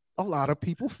how a lot of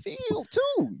people feel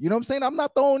too. You know what I'm saying? I'm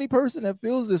not the only person that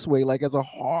feels this way. Like, as a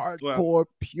hardcore,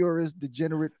 purist,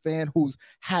 degenerate fan who's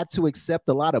had to accept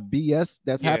a lot of BS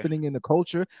that's happening in the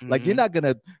culture. Like, you're not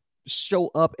gonna show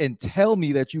up and tell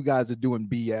me that you guys are doing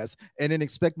BS and then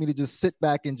expect me to just sit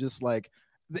back and just like,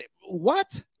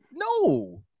 what?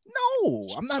 No,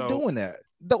 I'm not doing that.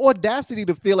 The audacity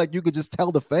to feel like you could just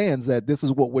tell the fans that this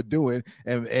is what we're doing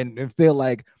and feel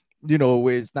like,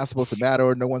 it's not supposed to matter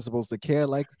or no one's supposed to care.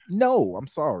 Like, no, I'm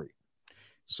sorry.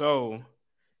 So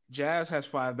Jazz has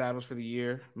 5 battles for the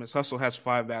year. Miss Hustle has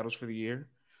 5 battles for the year.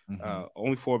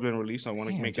 Only 4 have been released. I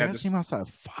want to make Jazz came outside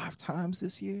 5 times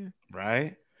this year.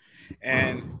 Right.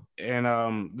 And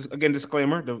again,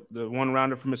 disclaimer: the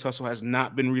 1-rounder for Miss Hustle has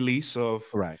not been released. So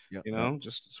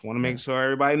just want to make sure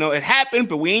everybody know it happened,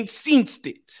 but we ain't seen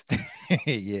it.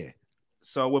 Yeah.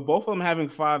 So with both of them having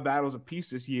 5 battles apiece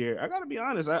this year, I gotta be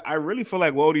honest. I really feel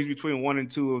like Wodie's between 1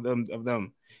 and 2 of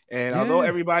them. And although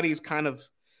everybody's kind of,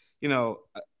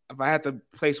 if I had to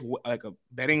place like a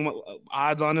betting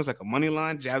odds on this, like a money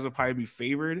line, Jazz would probably be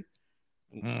favored.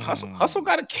 Hustle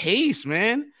got a case,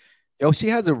 man. Yo, she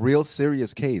has a real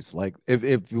serious case. Like,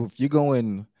 if you're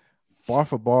going bar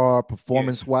for bar,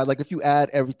 performance wise, like if you add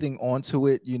everything onto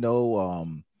it,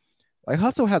 like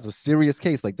Hustle has a serious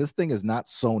case. Like, this thing is not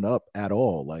sewn up at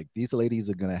all. Like, these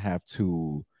ladies are gonna have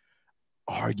to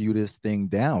argue this thing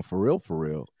down for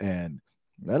real. And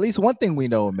at least one thing we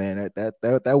know, man, that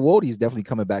Wodie's definitely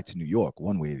coming back to New York,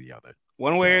 one way or the other.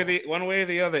 One way or the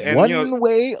other. And, one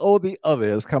way or the other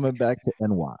is coming back to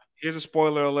NY. Here's a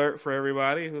spoiler alert for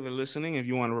everybody who are listening. If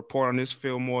you want to report on this,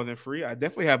 feel more than free. I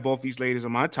definitely have both these ladies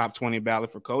on my top 20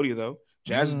 ballot for Cody, though.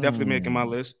 Jazz is definitely making my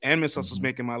list, and Miss Hustle's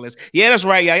making my list. Yeah, that's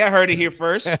right. Yeah, y'all heard it here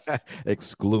first.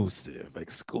 Exclusive.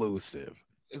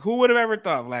 Who would have ever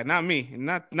thought, Vlad? Not me.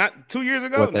 Not 2 years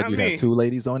ago. What, that you had 2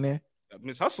 ladies on there?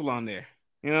 Miss Hustle on there.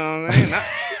 You know what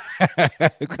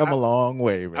I mean? Come a long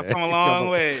way, man. I've come a long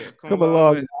way. Come a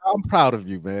long way. I'm proud of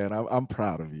you, man. I'm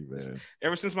proud of you, man.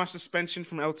 Ever since my suspension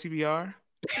from LTBR,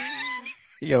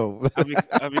 yo,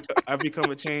 I've become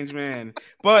a changed man.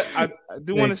 But I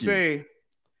do want to say,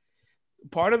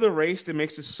 part of the race that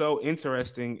makes it so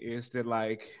interesting is that,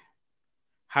 like,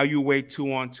 how you weigh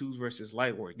 2-on-2s versus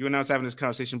light work. You and I was having this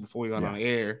conversation before we got on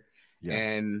air,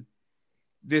 and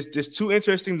there's 2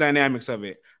 interesting dynamics of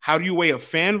it. How do you weigh a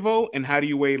fan vote, and how do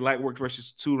you weigh light work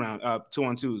versus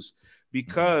 2-on-2s?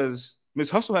 Because Miss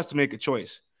Hustle has to make a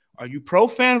choice. Are you pro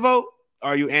fan vote? Or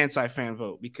are you anti fan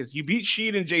vote? Because you beat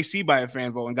Sheed and JC by a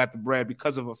fan vote and got the bread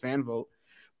because of a fan vote.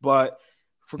 But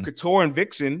for Couture and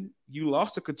Vixen, you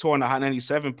lost to Couture on the Hot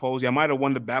 97 polls. You might have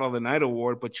won the Battle of the Night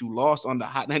award, but you lost on the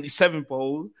Hot 97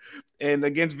 polls. And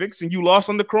against Vixen, you lost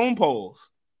on the Chrome polls.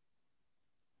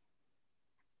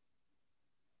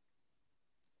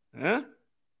 Huh?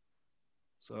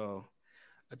 So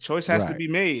a choice has to be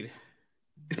made.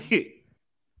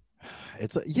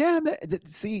 It's man.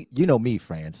 See, you know me,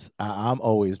 France. I'm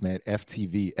always, man,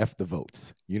 FTV, F the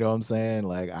votes. You know what I'm saying?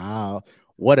 Like,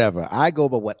 whatever. I go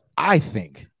by what I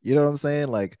think. You know what I'm saying?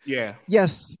 Like, yeah.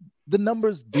 Yes, the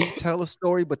numbers do tell a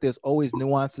story, but there's always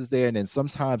nuances there. And then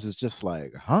sometimes it's just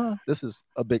like, this is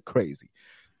a bit crazy.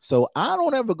 So I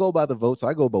don't ever go by the votes.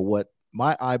 I go by what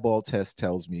my eyeball test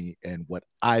tells me and what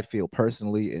I feel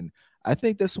personally. And I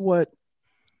think that's what,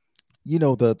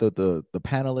 the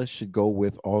panelists should go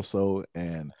with also.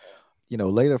 And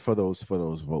later for those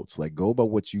votes, like, go by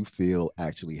what you feel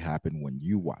actually happened when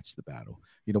you watch the battle.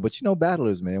 But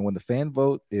battlers, man, when the fan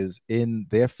vote is in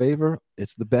their favor,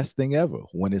 it's the best thing ever.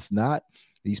 When it's not,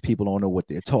 these people don't know what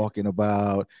they're talking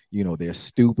about. They're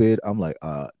stupid. I'm like,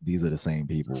 these are the same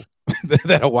people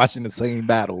that are watching the same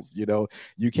battles.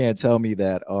 You can't tell me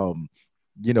that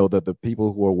the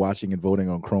people who are watching and voting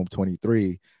on Chrome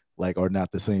 23 like are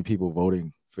not the same people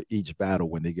voting for each battle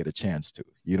when they get a chance to.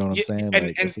 You know what I'm saying?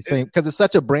 Like, it's the same, because it's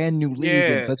such a brand new league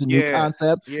and such a new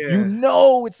concept.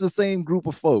 It's the same group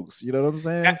of folks. You know what I'm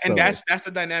saying? And that's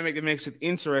the dynamic that makes it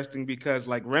interesting, because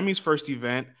like Remy's first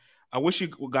event, I wish she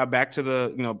got back to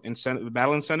the the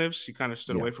battle incentives. She kind of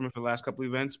stood away from it for the last couple of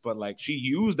events, but like she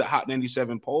used the Hot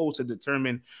 97 poll to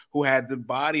determine who had the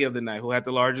body of the night, who had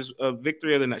the largest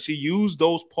victory of the night. She used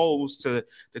those polls to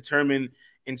determine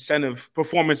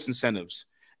performance incentives.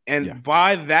 And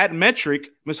by that metric,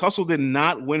 Miss Hustle did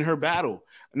not win her battle.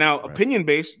 Now, opinion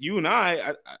based, you and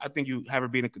I think you have her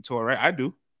being a Couture, right? I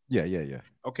do. Yeah.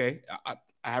 Okay. I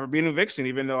have her being a Vixen,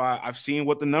 even though I've seen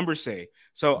what the numbers say.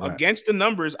 So against the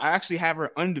numbers, I actually have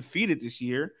her undefeated this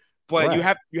year. But you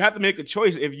have to make a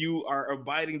choice if you are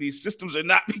abiding these systems or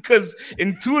not, because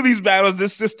in two of these battles,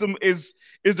 this system is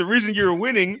the reason you're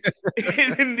winning.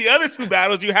 In the other two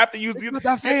battles, you have to use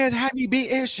the fans have me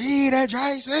beating Sheed and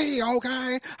JC.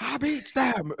 Okay, I beat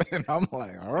them, and I'm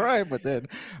like, all right, but then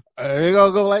you're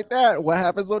gonna go like that. What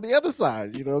happens on the other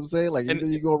side? You know what I'm saying? Like, either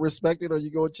you go respect it or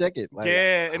you go check it. Like,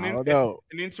 I don't know.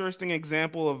 An interesting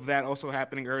example of that also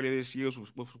happening earlier this year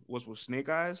was with Snake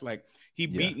Eyes. Like, he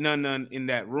beat None in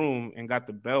that room and got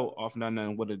the belt off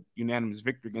None with a unanimous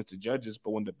victory against the judges.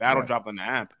 But when the battle dropped on the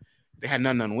app, they had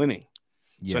None winning.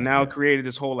 So now it created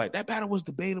this whole, like, that battle was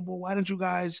debatable. Why didn't you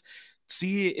guys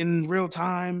see it in real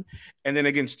time? And then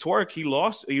against Twerk, he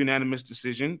lost a unanimous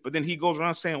decision, but then he goes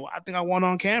around saying, well, I think I won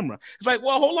on camera. It's like,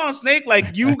 well, hold on, Snake.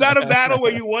 Like, you got a battle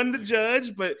where you won the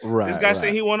judge, but this guy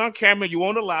saying he won on camera, you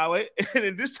won't allow it. And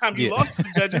then this time you lost to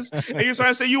the judges, and you're trying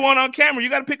to say you won on camera. You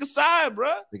got to pick a side,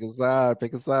 bro. Pick a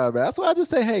side, man. That's why I just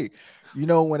say, hey,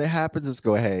 when it happens, just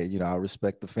go ahead. I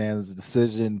respect the fans'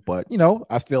 decision, but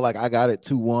I feel like I got it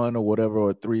 2-1 or whatever,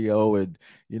 or 3-0,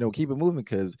 and keep it moving,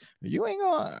 because you ain't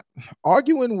gonna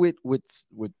arguing with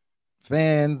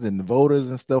fans and voters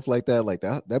and stuff like that. Like,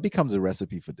 that becomes a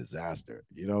recipe for disaster.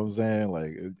 You know what I'm saying?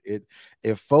 Like,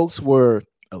 if folks were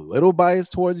a little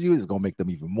biased towards you, it's gonna make them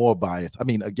even more biased. I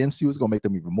mean, against you, it's gonna make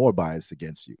them even more biased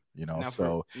against you.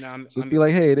 Just be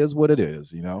like, hey, it is what it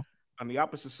is. On the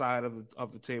opposite side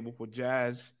of the table with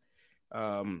Jazz,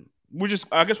 we're just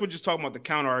talking about the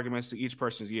counter arguments to each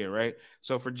person's year, right?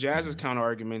 So for Jazz's counter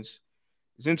arguments,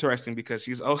 it's interesting because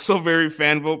she's also very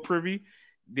fan vote privy.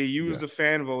 They use the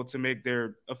fan vote to make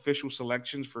their official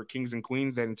selections for Kings and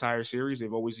Queens that entire series.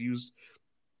 They've always used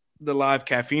the live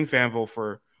caffeine fan vote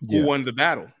for who won the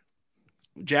battle.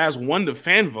 Jazz won the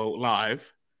fan vote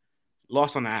live,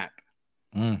 lost on the app.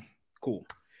 Cool.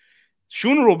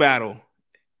 Funeral battle.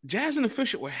 Jazz and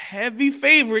Official were heavy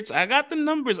favorites. I got the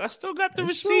numbers. I still got the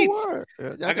receipts. Sure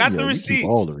I got the receipts.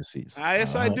 All the receipts.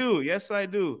 Yes, I do. Yes, I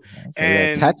do.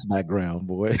 And tax background,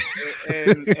 boy.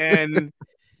 and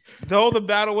though the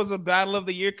battle was a battle of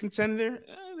the year contender,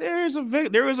 there is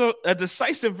a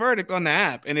decisive verdict on the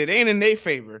app, and it ain't in their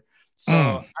favor. So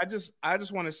I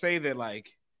just want to say that,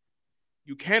 like,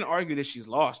 you can argue that she's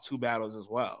lost two battles as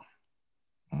well.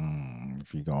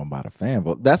 If you're going by the fan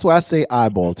vote, that's why I say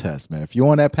eyeball test, man. If you're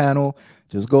on that panel,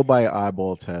 just go by an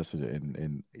eyeball test.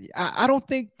 And I don't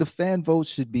think the fan vote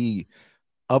should be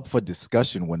up for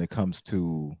discussion when it comes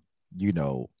to,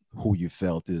 who you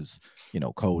felt is,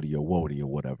 Cody or Wody or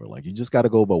whatever. Like, you just got to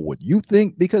go by what you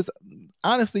think, because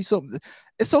honestly, so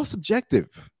it's all subjective.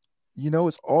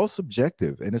 It's all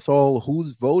subjective, and it's all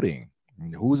who's voting,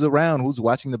 who's around, who's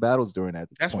watching the battles during that.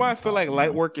 That's why I feel like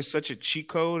light work is such a cheat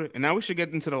code. And now we should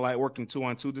get into the light work and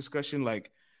 2-on-2 discussion.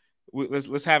 Like,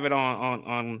 let's have it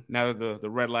on now that the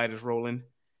red light is rolling.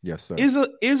 Yes, sir.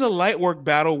 Is a light work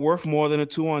battle worth more than a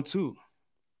 2-on-2?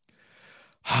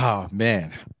 Oh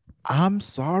man, I'm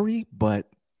sorry, but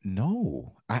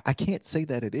no, I can't say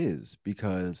that it is,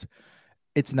 because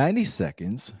it's 90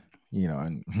 seconds.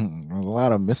 And there's a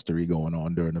lot of mystery going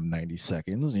on during them 90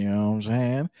 seconds. You know what I'm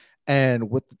saying? And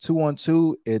with the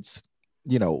 2-on-2, it's,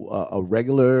 a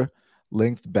regular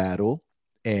length battle.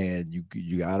 and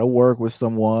you got to work with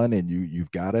someone, and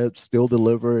you've got to still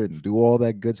deliver and do all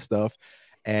that good stuff.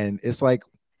 And it's like,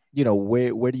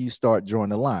 where do you start drawing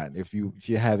the line? If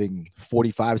you're having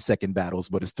 45-second battles,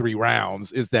 but it's 3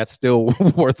 rounds, is that still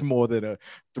worth more than a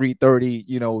 3:30,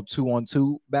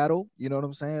 2-on-2 battle? You know what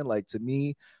I'm saying? Like, to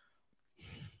me,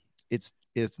 it's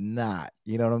not.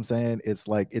 You know what I'm saying? It's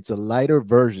like, it's a lighter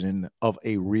version of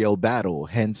a real battle,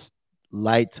 hence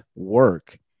light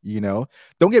work. Don't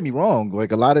get me wrong,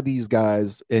 like, a lot of these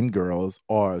guys and girls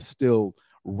are still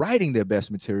writing their best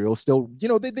material, still,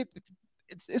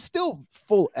 it's still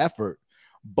full effort,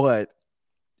 but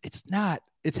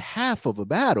it's half of a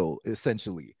battle,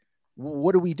 essentially.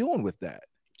 What are we doing with that?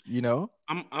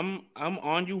 I'm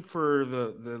on you for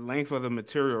the length of the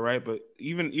material, right? But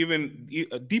even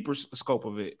a deeper scope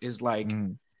of it is like,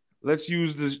 let's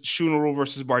use the Shunaro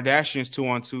versus Bardashians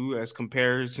 2-on-2 as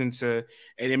comparison to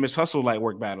an MS Hustle light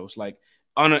work battles. Like,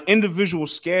 on an individual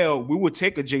scale, we would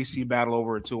take a JC battle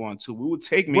over a 2-on-2. We would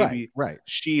take maybe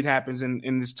Sheed happens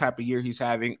in this type of year he's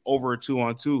having over a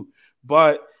 2-on-2.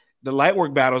 But the light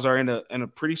work battles are in a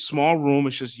pretty small room.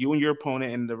 It's just you and your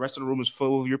opponent, and the rest of the room is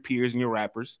full of your peers and your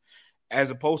rappers. As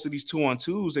opposed to these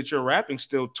 2-on-2s that you're rapping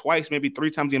still twice, maybe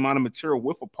 3 times the amount of material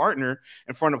with a partner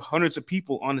in front of hundreds of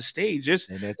people on the stage.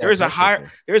 There's a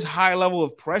high level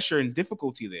of pressure and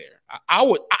difficulty there. I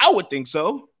would think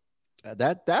so.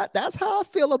 That's how I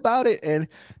feel about it. And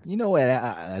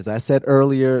as I said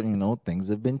earlier, things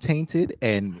have been tainted,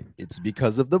 and it's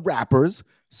because of the rappers.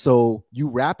 So you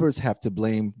rappers have to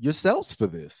blame yourselves for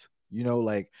this.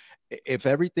 Like, if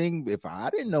I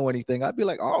didn't know anything, I'd be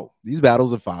like, oh, these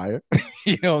battles are fire.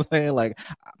 You know what I'm saying? Like,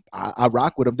 I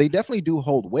rock with them. They definitely do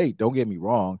hold weight. Don't get me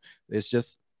wrong. It's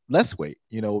just less weight,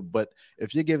 but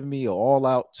if you're giving me an all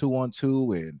out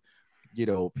 2-on-2 and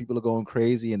people are going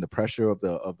crazy and the pressure of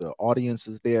the audience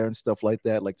is there and stuff like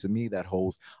that, like, to me, that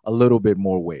holds a little bit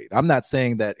more weight. I'm not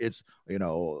saying that it's,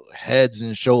 heads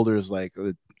and shoulders, like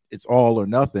it's all or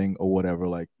nothing or whatever,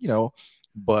 like,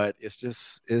 but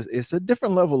it's a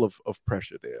different level of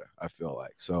pressure there, I feel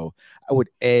like. So I would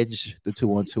edge the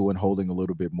 2-on-2 and holding a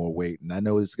little bit more weight. And I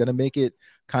know it's going to make it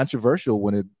controversial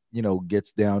when it,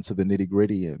 gets down to the nitty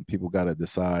gritty and people got to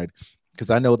decide. Because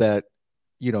I know that,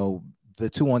 the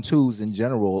 2-on-2s in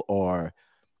general are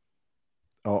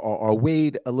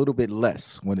weighed a little bit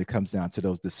less when it comes down to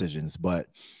those decisions. But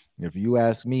if you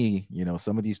ask me,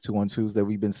 some of these 2-on-2s that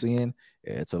we've been seeing,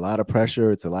 it's a lot of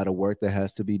pressure. It's a lot of work that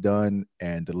has to be done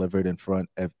and delivered in front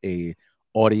of a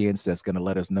audience that's going to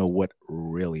let us know what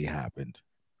really happened.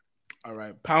 All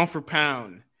right. Pound for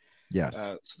pound. Yes.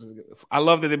 I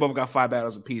love that they both got 5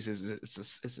 battles apiece.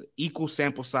 It's an equal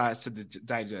sample size to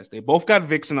digest. They both got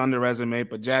Vixen on their resume,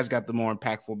 but Jazz got the more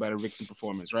impactful, better Vixen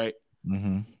performance, right?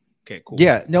 Mm-hmm. Okay, cool.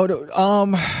 Yeah. No.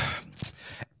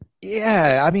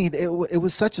 Yeah, I mean, it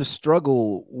was such a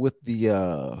struggle with the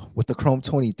Chrome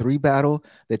 23 battle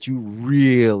that you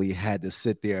really had to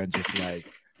sit there and just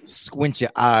like squint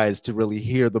your eyes to really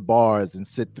hear the bars and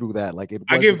sit through that. Like,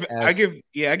 I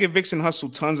give Vixen Hustle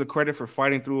tons of credit for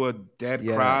fighting through a dead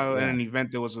crowd in an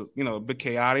event that was a bit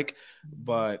chaotic,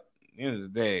 but at the end of the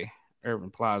day,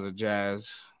 Irving Plaza,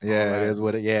 Jazz. Yeah, it is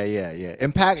what it. Yeah.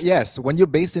 Impact. Yes, when you're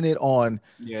basing it on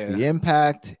the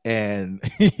impact and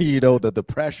the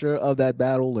pressure of that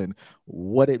battle and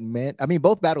what it meant. I mean,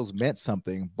 both battles meant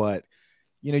something, but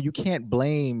you can't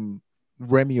blame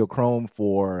Remy or Chrome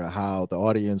for how the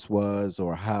audience was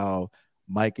or how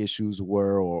mic issues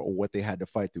were or what they had to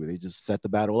fight through. They just set the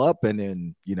battle up and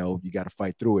then you got to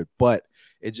fight through it. But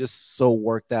it just so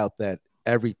worked out that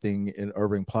everything in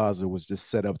Irving Plaza was just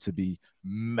set up to be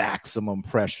maximum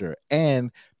pressure.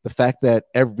 And the fact that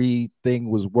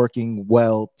everything was working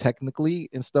well technically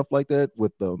and stuff like that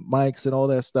with the mics and all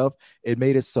that stuff, it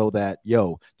made it so that,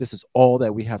 this is all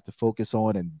that we have to focus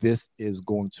on. And this is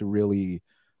going to really,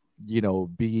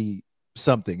 be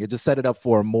something. It just set it up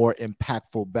for a more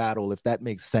impactful battle, if that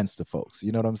makes sense to folks.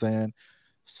 You know what I'm saying?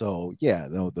 So yeah,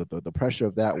 the pressure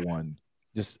of that one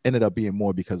just ended up being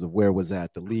more because of where it was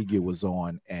at, the league it was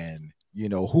on, and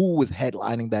who was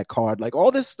headlining that card. Like,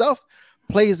 all this stuff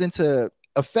plays into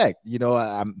effect.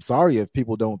 I'm sorry if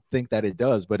people don't think that it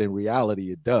does, but in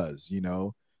reality it does.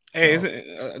 Hey,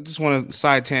 I just want to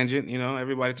side tangent.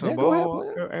 Everybody talk about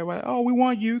everybody. We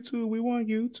want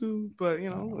YouTube, but it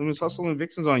was Hustle and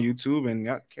Vixen's on YouTube, and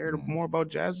got cared more about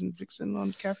Jazz and Vixen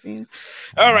on Caffeine.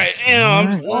 All right,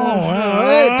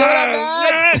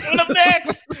 coming up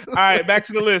next. All right, back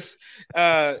to the list.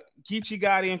 Geechee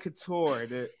Gotti and Couture.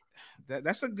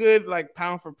 That's a good, like,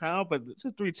 pound for pound, but it's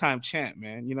a 3-time champ,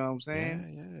 man. You know what I'm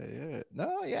saying? Yeah.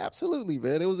 No, yeah, absolutely,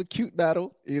 man. It was a cute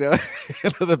battle.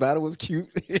 The battle was cute.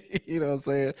 You know what I'm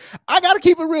saying? I gotta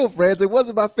keep it real, friends. It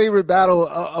wasn't my favorite battle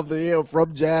of the year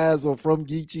from Jazz or from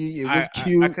Geechee. It was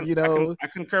cute. I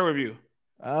concur with you.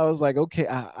 I was like, okay,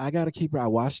 I gotta keep it. I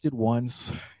watched it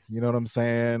once. You know what I'm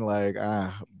saying? Like,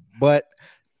 but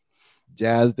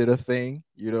Jazz did a thing.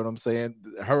 You know what I'm saying?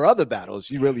 Her other battles,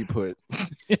 she really put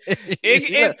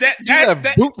she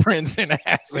left boot prints in the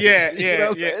ass. Yeah,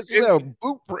 yeah, yeah. She left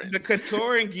boot prints. The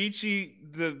Couture and Geechee,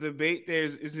 the debate there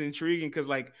is intriguing because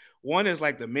like one is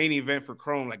like the main event for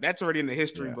Chrome, like that's already in the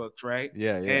history books, right?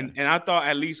 Yeah. And I thought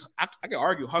at least I could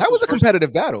argue Hustle's that was a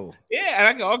competitive battle. Yeah, and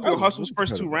I can argue Hustle's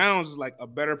first 2 rounds is like a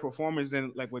better performance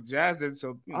than like what Jazz did.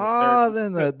 So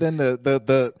then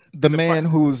the man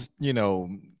who's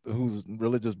whose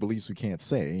religious beliefs we can't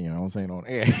say, you know what I'm saying, on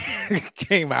air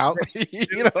came out,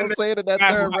 you know what I'm saying, in that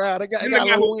third round. It got a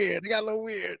little weird.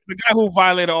 The guy who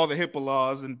violated all the HIPAA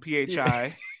laws and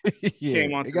PHI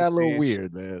came on. It got a little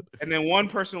weird, man. And then one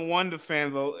person won the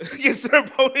fan vote against their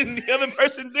opponent, and the other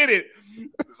person did it.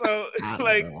 So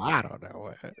I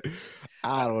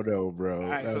don't know, bro.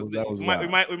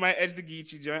 Right, we might edge the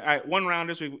Geechee joint. All right,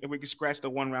 1-rounders. If we could scratch the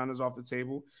 1-rounders off the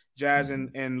table. Jazz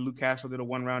and Luke Castle did a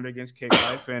 1-rounder against Cake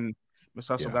Life, and Miss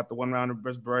Hustle got the 1-rounder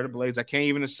versus Beretta Blades. I can't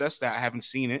even assess that. I haven't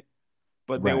seen it,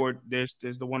 but there's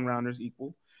the 1-rounders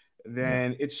equal.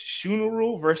 Then it's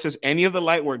Shunuru versus any of the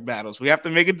Lightwork battles. We have to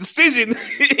make a decision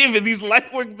in these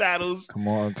Lightwork battles. Come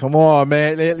on,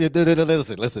 man.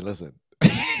 Listen.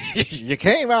 You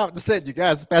came out and said you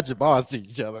guys spat your bars to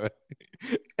each other,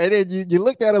 and then you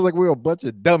looked at us like we were a bunch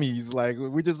of dummies. Like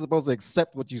we're just supposed to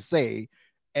accept what you say,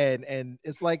 and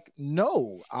it's like,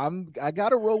 no, I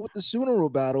gotta roll with the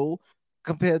Shunuru battle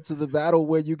compared to the battle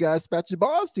where you guys spat your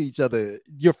bars to each other.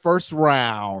 Your first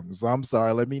rounds. I'm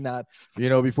sorry, let me not,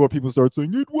 before people start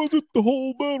saying it wasn't the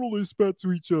whole battle they spat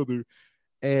to each other.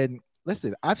 And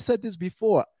listen, I've said this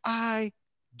before. I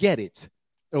get it.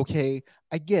 Okay,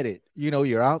 I get it.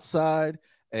 You're outside.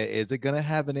 Is it going to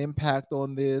have an impact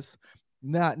on this?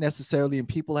 Not necessarily. And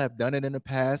people have done it in the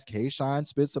past. K-Shine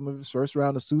spit some of his first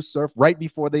round of Sue Surf right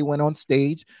before they went on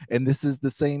stage. And this is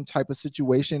the same type of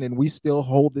situation. And we still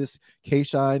hold this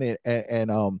K-Shine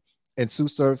and Sue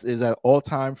Surfs is at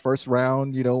all-time first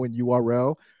round, in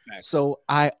URL. Nice. So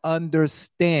I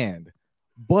understand.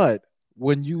 But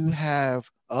when you have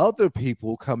other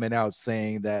people coming out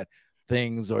saying that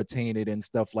things are tainted and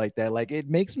stuff like that, like, it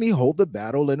makes me hold the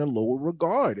battle in a lower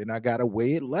regard, and I gotta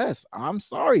weigh it less. I'm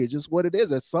sorry, it's just what it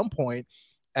is. At some point,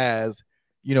 as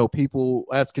people,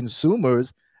 as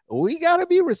consumers, we gotta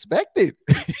be respected.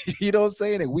 You know what I'm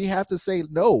saying? And we have to say,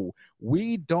 no,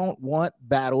 we don't want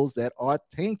battles that are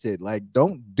tainted. Like,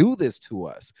 don't do this to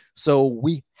us. So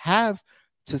we have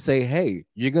to say, hey,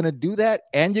 you're gonna do that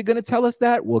and you're gonna tell us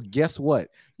that. Well, guess what?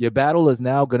 Your battle is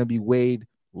now gonna be weighed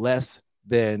less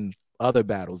than other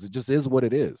battles. It just is what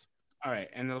it is. All right,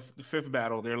 and the fifth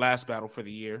battle, their last battle for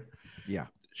the year. Yeah.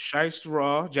 Shice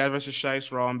Raw, Jazz versus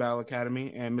Shice Raw in Battle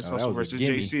Academy, and Miss Hustle versus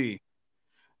JC.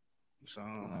 So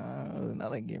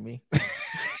another gimme.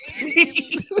 Two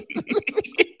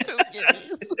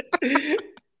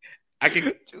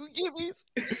gimmies.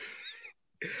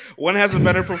 One has a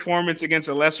better performance against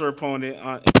a lesser opponent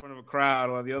in front of a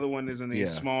crowd, while the other one is in a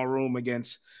small room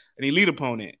against an elite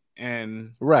opponent.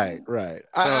 And right. So,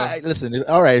 listen,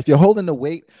 all right, if you're holding the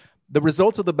weight, the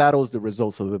results of the battle is the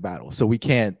results of the battle. So we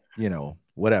can't,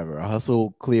 whatever.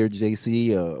 Hustle cleared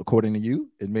JC according to you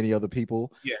and many other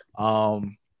people. Yeah.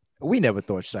 We never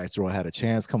thought Shice Raw had a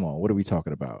chance. Come on, what are we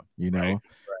talking about? Right.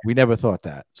 We never thought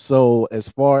that. So as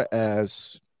far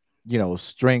as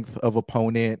strength of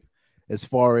opponent, as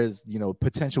far as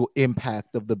potential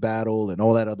impact of the battle and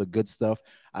all that other good stuff,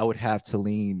 I would have to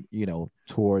lean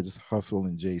towards Hustle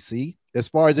and JC. As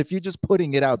far as if you're just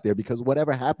putting it out there, because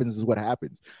whatever happens is what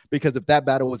happens. Because if that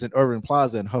battle was in Irving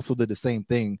Plaza and Hustle did the same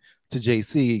thing to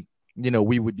JC,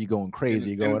 we would be going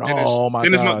crazy, oh my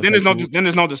god. Then there's no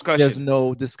discussion. There's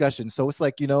no discussion. So it's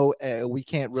like we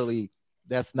can't really.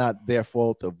 That's not their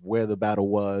fault of where the battle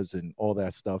was and all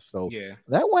that stuff. So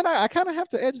that one, I kind of have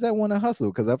to edge that one to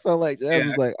Hustle, because I felt like Jazz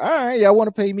was like, all right, y'all want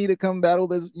to pay me to come battle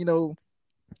this,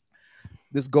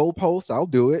 this goalpost, I'll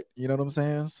do it. You know what I'm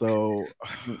saying? So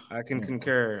I can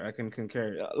concur.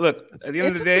 Look, at the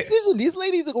end of the day, decision. These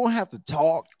ladies are gonna have to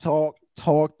talk. That's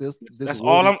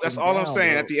all I'm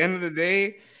saying. Bro. At the end of the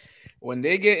day, when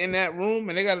they get in that room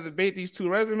and they got to debate these two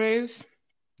resumes,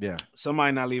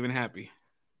 somebody not leaving happy.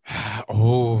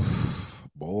 Oh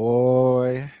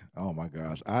boy! Oh my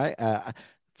gosh! I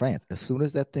France. As soon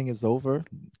as that thing is over,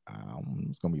 I'm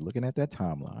just gonna be looking at that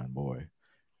timeline, boy,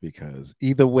 because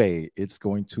either way, it's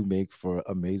going to make for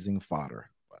amazing fodder.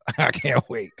 I can't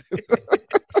wait.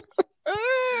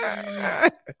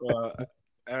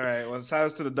 All right. Well,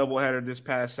 besides to the doubleheader this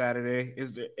past Saturday,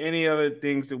 is there any other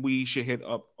things that we should hit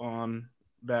up on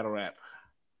Battle Rap?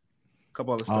 A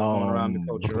couple other stuff going around the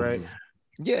culture, right?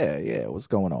 Yeah. What's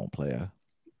going on, player?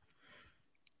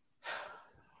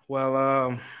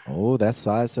 Well, oh, that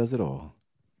side says it all.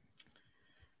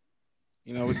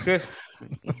 You know, we could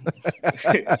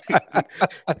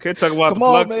could talk about the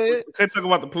plug. Could talk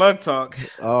about the plug talk.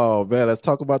 Oh man, let's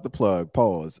talk about the plug.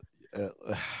 Pause.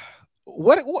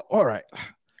 What? All right.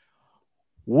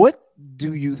 What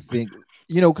do you think?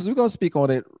 You know, because we're gonna speak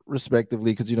on it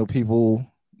respectively, because people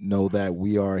know that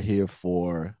we are here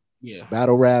for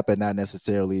battle rap and not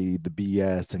necessarily the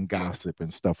BS and gossip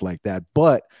and stuff like that.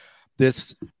 But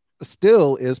this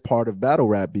still is part of battle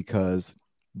rap because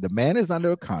the man is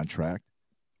under a contract,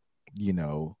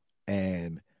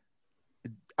 and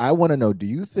I want to know, do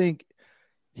you think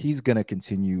he's going to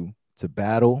continue to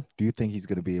battle? Do you think he's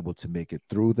going to be able to make it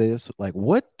through this? Like,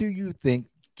 what do you think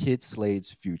Kid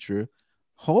Slade's future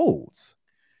holds?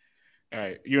 All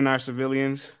right, you and I are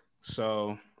civilians,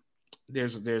 so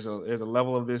there's a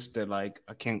level of this that like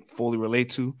I can't fully relate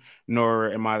to,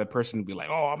 nor am I the person to be like,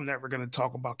 oh, I'm never gonna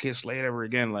talk about Kid Slade ever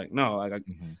again. Like, no, like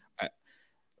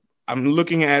I'm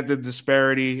looking at the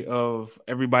disparity of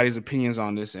everybody's opinions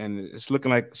on this, and it's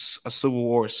looking like a civil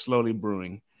war is slowly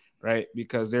brewing, right?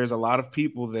 Because there's a lot of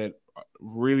people that are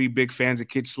really big fans of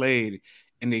Kid Slade,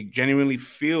 and they genuinely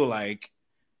feel like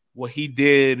what he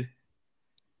did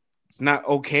is not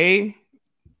okay,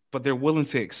 but they're willing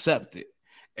to accept it.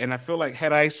 And I feel like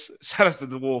Head Ice, shout out to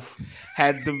the Wolf,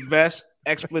 had the best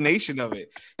explanation of it.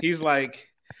 He's like,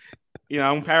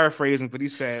 I'm paraphrasing, but he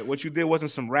said, what you did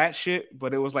wasn't some rat shit,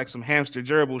 but it was like some hamster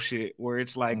gerbil shit, where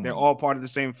it's like they're all part of the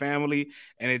same family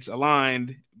and it's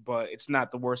aligned, but it's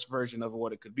not the worst version of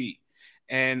what it could be.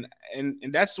 And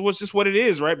that's what's just what it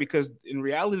is, right? Because in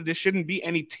reality, there shouldn't be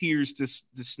any tiers to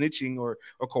snitching or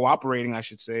cooperating, I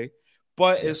should say.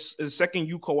 But as second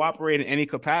you cooperate in any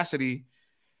capacity,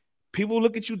 people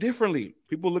look at you differently.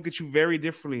 People look at you very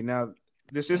differently. Now,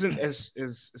 this isn't as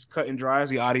cut and dry as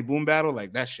the Adi Boom battle.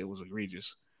 Like, that shit was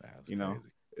egregious. Crazy.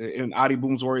 In Adi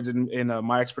Boom's words, in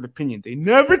my expert opinion, they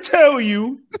never tell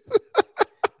you.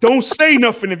 Don't say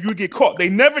nothing if you get caught. They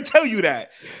never tell you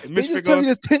that. And they just tell you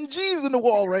there's 10 G's in the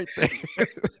wall right there.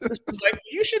 It's like,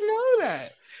 you should know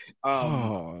that.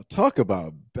 Talk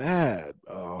about bad.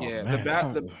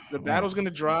 The battle's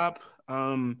gonna drop.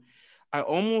 I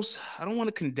don't want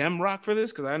to condemn Rock for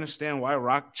this because I understand why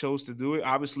Rock chose to do it.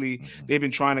 Obviously, they've been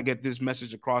trying to get this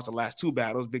message across the last two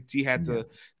battles. Big T had the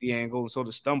angle, and so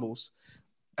the Stumbles.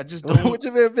 I just don't. What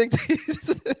you mean, Big T?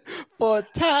 For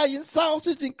Italian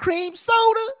sausage and cream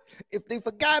soda. If they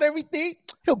forgot everything,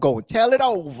 he'll go and tell it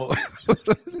over.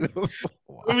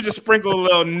 Let me just sprinkle a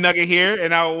little nugget here,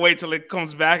 and I'll wait till it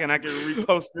comes back, and I can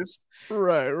repost this.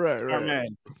 Right. Oh,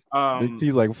 man. Big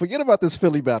T's like, forget about this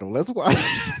Philly battle. Let's watch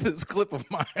this clip of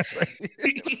mine.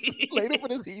 Later for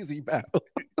this easy battle.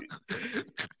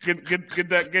 Get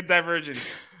that version.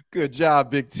 Good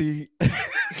job, Big T.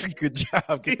 Good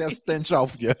job. Get that stench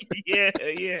off you.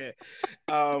 Yeah.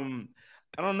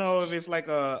 I don't know if it's like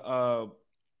a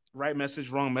right message,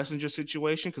 wrong messenger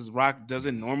situation, because Rock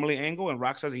doesn't normally angle, and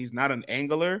Rock says he's not an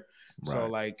angler. Right. So,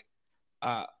 like,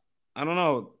 I don't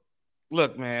know.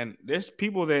 Look, man, there's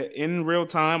people that in real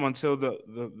time, until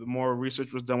the more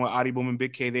research was done with Adi Boom and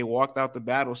Big K, they walked out the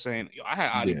battle saying, I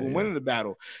had Adi Boom winning the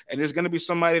battle. And there's going to be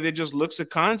somebody that just looks at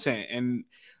content. And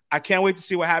I can't wait to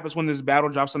see what happens when this battle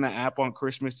drops on the app on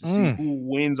Christmas to see who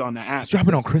wins on the app. It's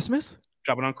dropping on Christmas?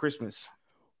 Dropping on Christmas.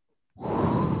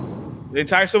 The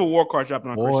entire Civil War card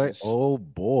dropping on Christmas. Oh,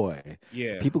 boy.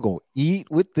 Yeah. People going to eat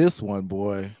with this one,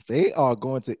 boy. They are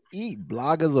going to eat.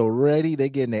 Bloggers are ready. They're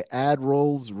getting their ad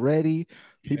rolls ready.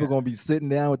 People going to be sitting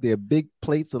down with their big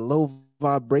plates of low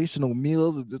vibrational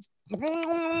meals and just...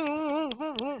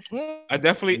 I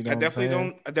definitely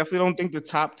don't think the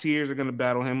top tiers are going to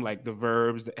battle him, like the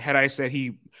Verbs. Had I said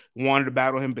he wanted to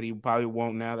battle him, but he probably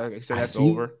won't now. Like I said, that's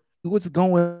over. What's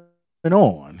going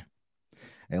on?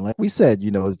 And like we said,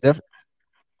 it's definitely...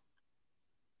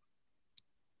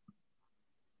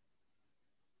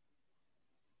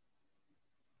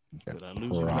 Did I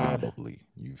lose probably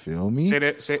you feel me? Say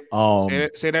that. Say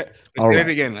that. All right. It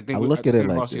again. I think I look at it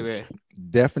like this.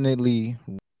 Definitely.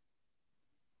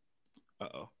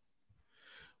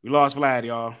 We lost Vlad,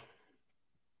 y'all.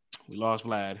 We lost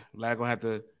Vlad. Vlad gonna have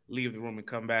to leave the room and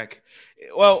come back.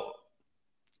 Well,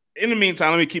 in the meantime,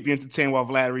 let me keep you entertained while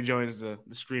Vlad rejoins the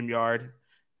StreamYard.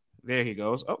 There he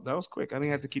goes. Oh, that was quick. I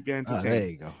didn't have to keep you entertained. There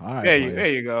you go. All right.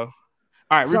 There you go.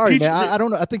 All right, sorry, man. I don't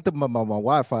know. I think my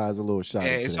Wi-Fi is a little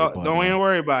shoddy today. Don't even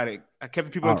worry about it. I kept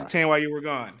the people entertained while you were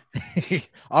gone.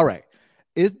 All right.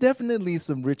 It's definitely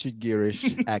some Richard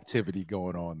Gere-ish activity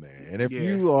going on there. And if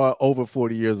you are over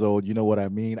 40 years old, you know what I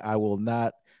mean. I will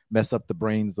not mess up the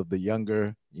brains of the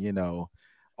younger,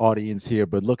 audience here,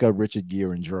 but look up Richard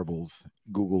Gere and gerbils,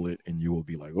 Google it, and you will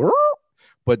be like, "Rrr!"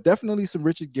 But definitely some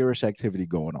Richard Gere-ish activity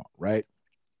going on, right?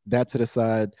 That to the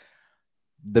side,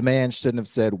 the man shouldn't have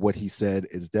said what he said.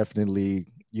 Is definitely,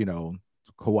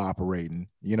 cooperating,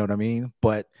 you know what I mean?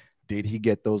 But did he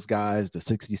get those guys, the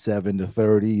 67, the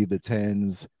 30, the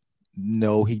 10s?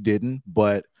 No, he didn't.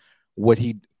 But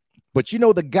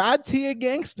the God tier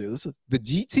gangsters, the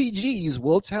GTGs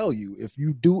will tell you, if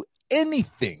you do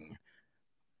anything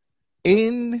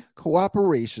in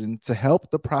cooperation to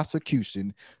help the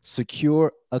prosecution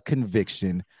secure a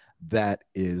conviction, that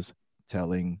is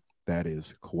telling, that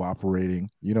is cooperating.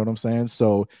 You know what I'm saying?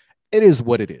 So it is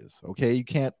what it is. Okay. You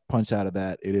can't punch out of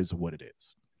that. It is what it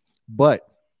is. But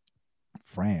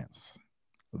France,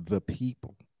 the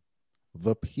people,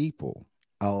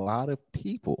 a lot of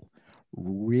people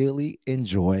really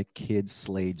enjoy Kid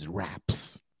Slade's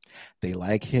raps. They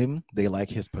like him. They like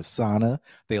his persona.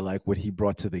 They like what he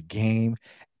brought to the game,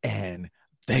 and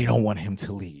they don't want him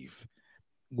to leave.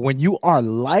 When you are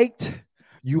liked,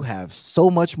 you have so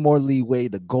much more leeway.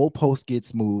 The goalpost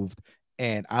gets moved.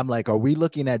 And I'm like, are we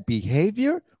looking at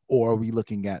behavior or are we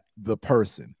looking at the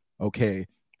person? Okay.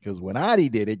 Because when Adi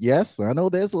did it, yes, I know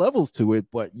there's levels to it,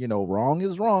 but wrong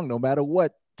is wrong no matter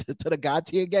what, to the God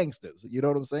tier gangsters. You know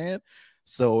what I'm saying?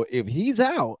 So if he's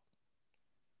out,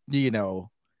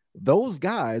 those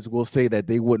guys will say that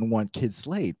they wouldn't want Kid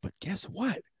Slade. But guess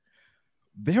what?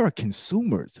 There are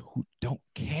consumers who don't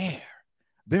care.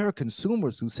 There are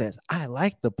consumers who says, I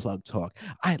like the plug talk.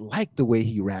 I like the way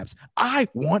he raps. I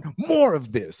want more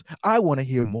of this. I want to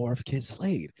hear more of Kid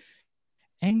Slade.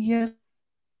 And yes,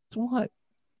 what?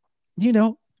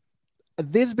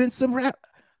 There's been some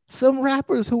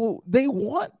rappers who they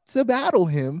want to battle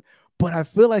him, but I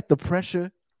feel like the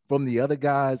pressure from the other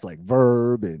guys like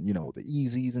Verb and the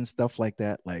Easies and stuff like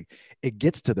that, like it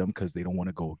gets to them because they don't want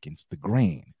to go against the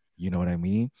grain. You know what I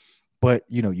mean? But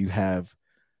you have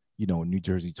New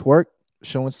Jersey Twerk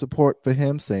showing support for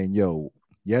him, saying, yo,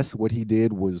 yes, what he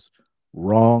did was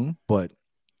wrong, but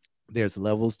there's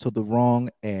levels to the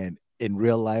wrong. And in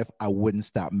real life, I wouldn't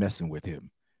stop messing with him.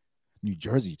 New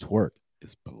Jersey Twerk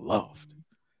is beloved.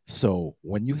 So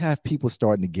when you have people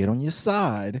starting to get on your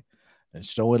side and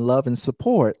showing love and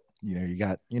support, you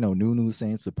got, Nunu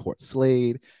saying support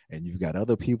Slade, and you've got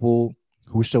other people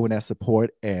who are showing that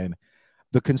support. And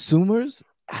the consumers,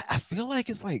 I feel like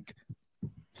it's like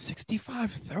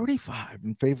 65-35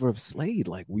 in favor of Slade.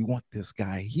 Like, we want this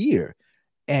guy here.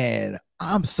 And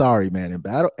I'm sorry, man, in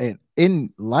battle and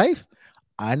in life,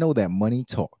 I know that money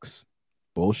talks,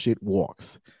 bullshit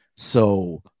walks.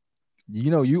 So,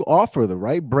 you offer the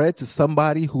right bread to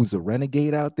somebody who's a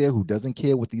renegade out there who doesn't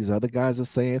care what these other guys are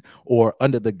saying, or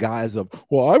under the guise of,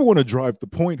 well, I want to drive the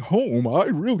point home. I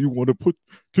really want to put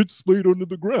Kid Slade under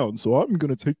the ground. So I'm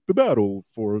going to take the battle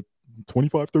for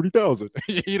 25-30,000.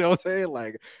 You know what I'm saying?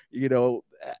 Like,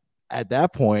 at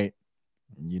that point,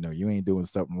 you ain't doing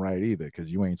something right either,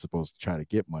 because you ain't supposed to try to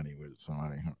get money with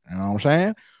somebody. You know what I'm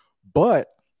saying? But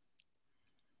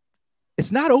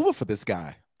it's not over for this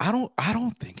guy. I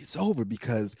don't think it's over,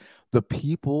 because the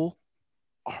people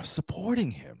are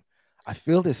supporting him. I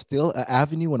feel there's still an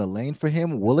avenue and a lane for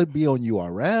him. Will it be on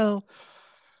URL?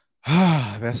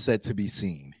 That's said to be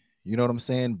seen. You know what I'm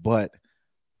saying? But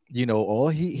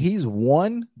he's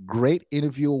one great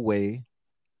interview away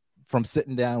from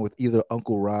sitting down with either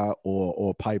Uncle Ra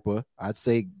or Piper. I'd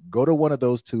say go to one of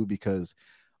those two, because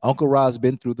Uncle Ra's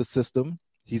been through the system.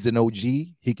 He's an OG.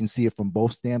 He can see it from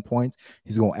both standpoints.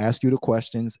 He's going to ask you the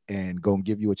questions and going to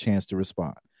give you a chance to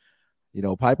respond.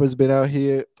 Piper's been out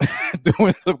here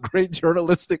doing some great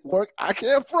journalistic work. I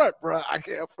can't front, bro. I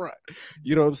can't front.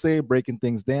 You know what I'm saying? Breaking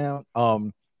things down.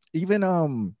 And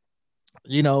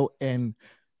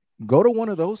go to one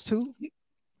of those two.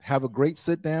 Have a great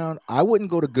sit down. I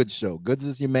wouldn't go to Goods show. Goods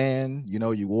is your man.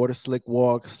 You order Slick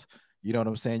Walks. You know what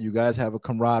I'm saying? You guys have a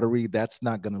camaraderie. That's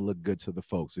not going to look good to the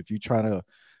folks. If you're trying to,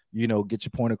 get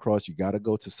your point across, you got to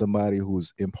go to somebody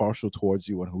who's impartial towards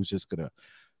you and who's just going to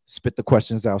spit the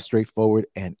questions out straightforward.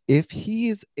 And if he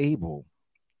is able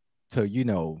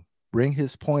to, bring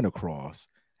his point across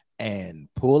and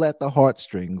pull at the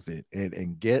heartstrings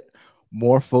and get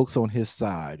more folks on his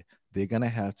side, they're going to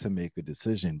have to make a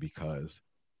decision, because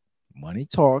money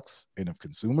talks. And if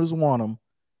consumers want him,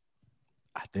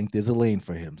 I think there's a lane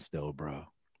for him still, bro.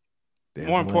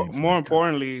 More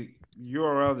importantly,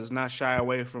 URL does not shy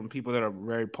away from people that are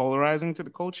very polarizing to the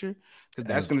culture, because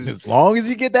that's going to, as long as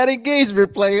you get that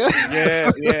engagement, player.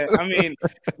 yeah. I mean,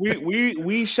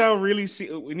 we shall really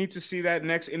see. We need to see that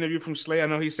next interview from Slay. I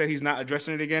know he said he's not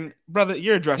addressing it again, brother.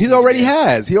 You're addressing. He already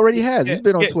has. He Yeah, He's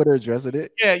been on Twitter addressing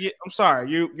it. Yeah. I'm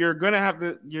sorry. You're gonna have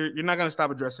to. You're not gonna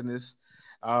stop addressing this.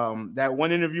 That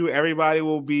one interview, everybody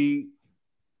will be.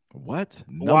 What?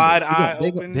 Wide eye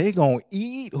open. They gonna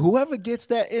eat. Whoever gets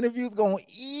that interview is gonna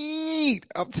eat.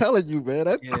 I'm telling you, man.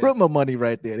 That's criminal money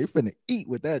right there. They finna eat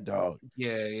with that dog.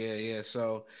 Yeah.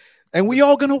 So, and we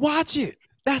all gonna watch it.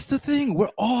 That's the thing. We're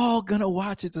all gonna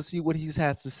watch it to see what he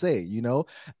has to say. You know,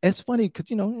 it's funny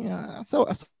because I saw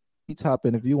the top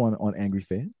interview on Angry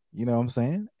Fan. You know what I'm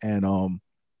saying? And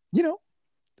it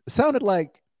sounded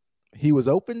like he was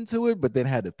open to it, but then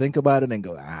had to think about it and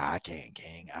go, I can't,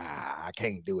 King. I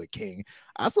can't do it, King.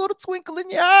 I saw the twinkle in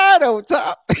your eye, though,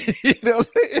 Top. You know what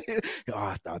I'm saying?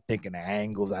 I start thinking the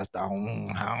angles. I start,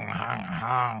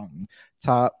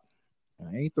 Top,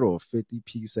 I ain't throw a 50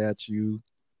 piece at you.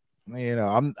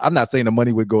 I'm not saying the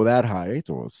money would go that high. They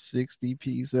throw a 60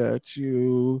 piece at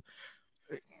you.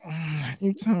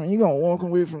 You gonna walk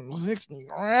away from 60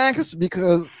 racks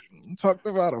because you talked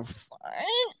about a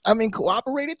fight? I mean,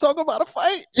 cooperated, talk about a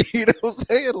fight. You know what I'm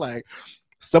saying? Like,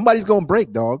 somebody's gonna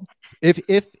break, dog. If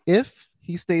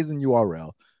he stays in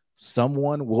URL,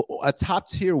 a top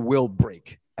tier will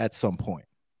break at some point.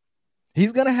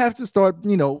 He's gonna have to start,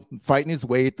 fighting his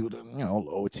way through the,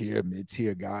 low tier, mid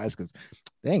tier guys, because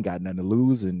they ain't got nothing to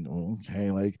lose. And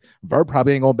like Verb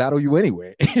probably ain't gonna battle you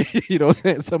anyway.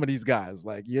 Some of these guys,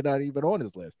 like, you're not even on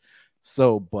his list.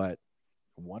 So, but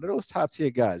one of those top tier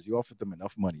guys, you offer them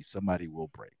enough money, somebody will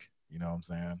break. You know what I'm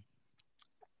saying?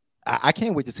 I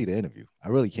can't wait to see the interview. I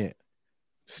really can't.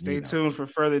 Stay tuned for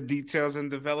further details and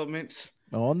developments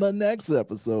on the next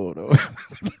episode of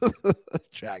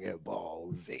Dragon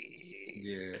Ball Z.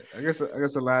 Yeah, I guess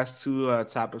the last two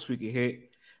topics we could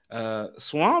hit.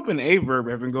 Swamp and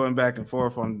Averb have been going back and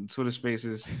forth on Twitter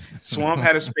Spaces. Swamp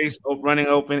had a space running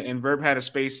open, and Verb had a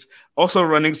space also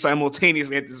running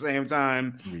simultaneously at the same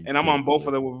time. And I'm on both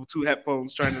of them with two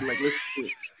headphones trying to listen to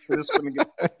it. This one get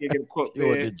a quote.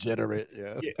 You're a degenerate,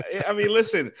 yeah. I mean,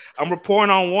 listen, I'm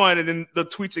reporting on one, and then the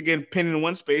tweets again pinned in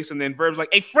one space, and then Verb's like,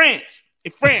 "Hey, France,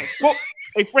 quote,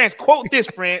 hey, France, quote this,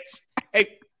 France,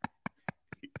 hey."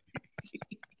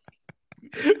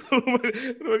 What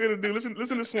am I gonna do? Listen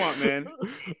to Swamp, man.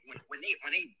 When they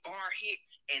bar hit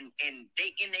and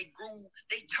they in their groove,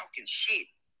 they talking shit.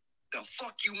 The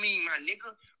fuck you mean, my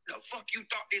nigga? The fuck you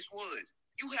thought this was?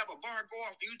 You have a bar go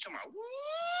off, you talking about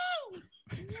woo.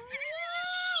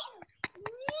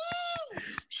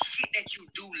 Shit that you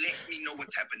do lets me know what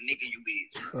type of nigga you is.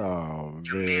 Oh,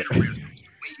 man.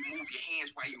 When you move your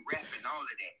hands while you rap and all of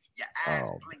that, your eyes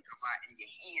blink a lot and your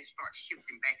hands start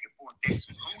shifting back and forth. That's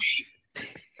some whole shit.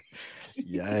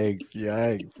 Yikes.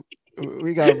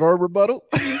 We got a verb rebuttal?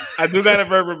 I do got a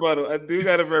verb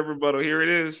rebuttal. Here it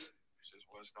is. This is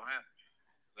what's gonna happen.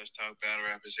 Let's talk battle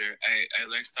rappers here. Hey,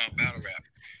 let's talk battle rap.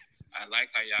 I like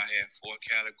how y'all had 4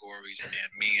 categories and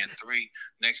me in 3.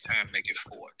 Next time, make it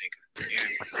 4, nigga. Yeah.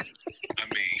 I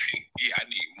mean, yeah, I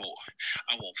need more.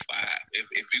 I want 5.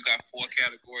 If you got 4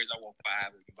 categories, I want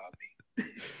 5 about me.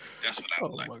 That's what I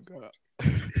would like. Oh, my God.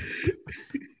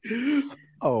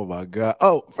 Oh, my God.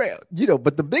 Oh,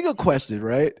 but the bigger question,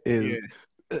 right, is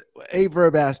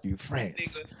Averb asked you,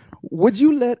 France, would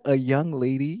you let a young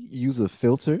lady use a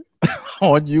filter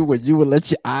on you when you would let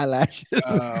your eyelashes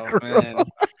grow? Man.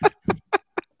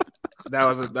 That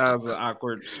was an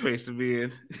awkward space to be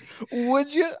in.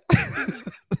 Would you?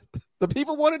 The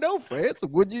people want to know, France.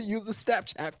 Would you use the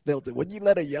Snapchat filter? Would you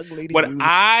let a young lady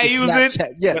use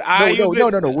it? Yes.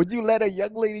 No. Would you let a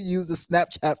young lady use the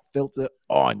Snapchat filter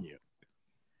on you?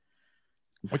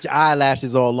 With your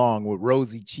eyelashes all long with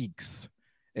rosy cheeks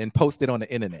and post it on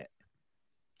the internet?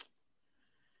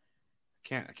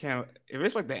 I can't. If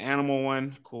it's like the animal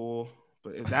one, cool.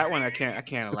 But if that one, I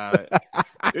can't allow it.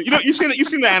 You've seen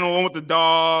the animal one with the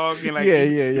dog and like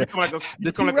yeah.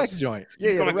 The T-Rex joint.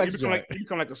 You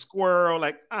become like a squirrel.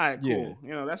 Like, all right, cool.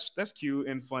 Yeah. That's cute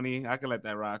and funny. I can let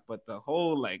that rock. But the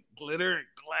whole like glitter and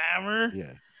glamour,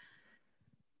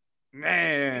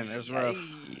 man, that's rough.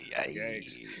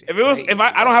 If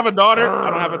I don't have a daughter,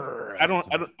 I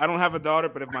don't have a daughter.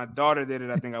 But if my daughter did it,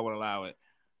 I think I would allow it.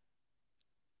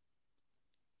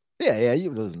 Yeah.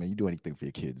 Listen, man, you do anything for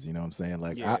your kids. You know what I'm saying?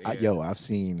 Like, I've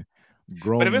seen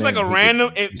grown. But if it's like a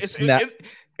random, it's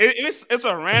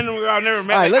a random girl I've never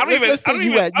met. Right, like, let's say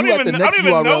you at the next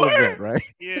URL event, right?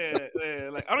 Yeah.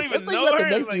 Like, I don't even know you at her. the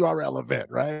next like, URL event,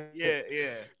 right?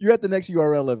 Yeah. You're at the next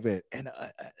URL event,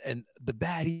 and the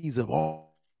baddies of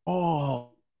all Oh.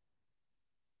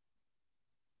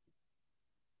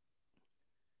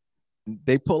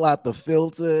 They pull out the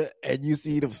filter and you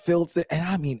see the filter. And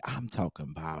I mean, I'm talking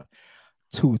about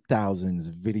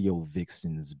 2000s video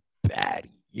vixens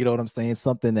baddie. You know what I'm saying?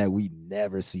 Something that we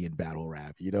never see in battle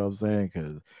rap. You know what I'm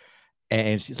saying?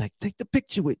 And she's like, take the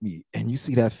picture with me. And you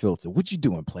see that filter. What you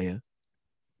doing, player?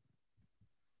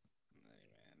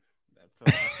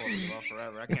 That filter off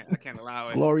forever. I can't allow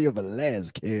it. Gloria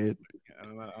Velez, kid. I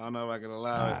don't know if I can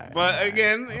allow it. But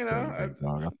again, you know,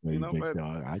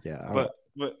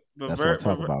 but that's what I'm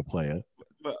talking about, player.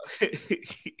 But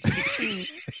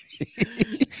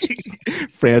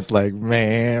Fred's like,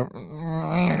 man,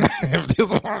 if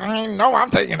this one, no,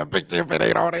 I'm taking a picture if it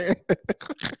ain't on it.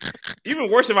 Even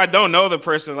worse if I don't know the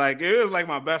person. Like, it was like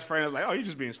my best friend was like, "Oh, you're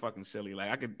just being fucking silly." Like,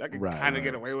 I could kind of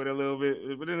get away with it a little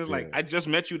bit, but then it's like, I just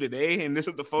met you today, and this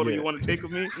is the photo you want to take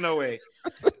of me? No way,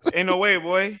 ain't no way,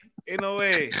 boy. Ain't no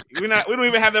way. We don't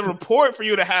even have that report for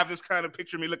you to have this kind of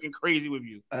picture of me looking crazy with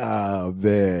you. Oh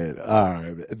man. All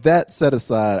right. That set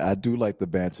aside, I do like the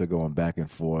banter going back and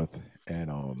forth.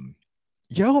 And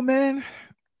yo, man,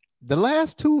 the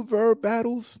last two Verb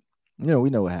battles, you know,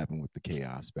 we know what happened with the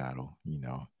Chaos battle, you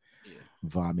know.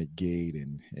 Vomit gate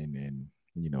and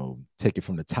you know, take it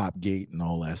from the top gate and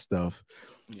all that stuff.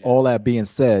 All that being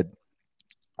said,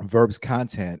 Verb's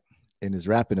content and his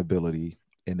rapping ability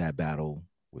in that battle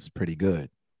was pretty good.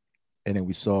 And then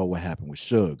we saw what happened with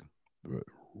Suge.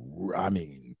 I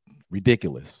mean,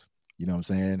 ridiculous. You know what I'm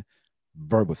saying?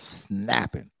 Verb was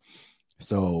snapping.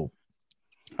 So,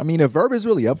 I mean, if Verb is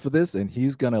really up for this and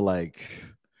he's going to, like,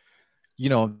 you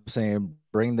know what I'm saying,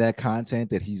 bring that content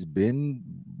that he's been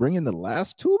bringing the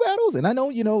last two battles. And I know,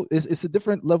 you know, it's a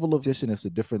different level of vision. It's a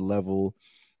different level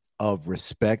of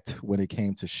respect when it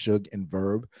came to Suge and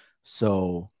Verb.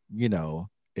 So, you know,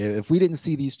 if we didn't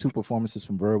see these two performances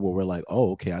from Verb where we're like,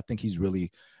 oh, okay, I think he's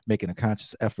really making a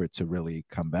conscious effort to really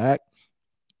come back,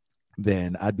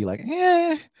 then I'd be like,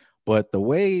 eh. But the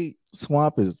way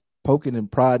Swamp is poking and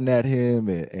prodding at him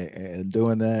and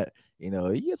doing that, you know,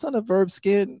 he gets on the Verb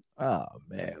skin. Oh,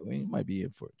 man, we might be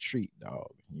in for a treat,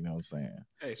 dog. You know what I'm saying?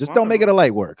 Hey, just don't make it a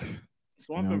light work.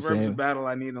 Swamp and Verb's a battle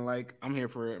I need to like. I'm here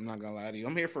for it. I'm not gonna lie to you.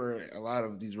 I'm here for a lot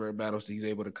of these rare battles he's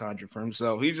able to conjure for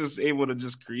himself. He's just able to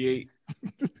just create.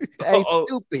 Hey,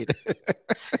 stupid.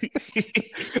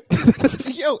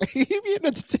 Yo, he be in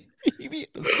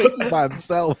the spaces by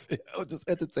himself, you know, just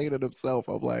entertaining himself.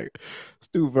 I'm like,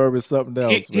 Stu Verb is something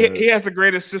else. He has the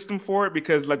greatest system for it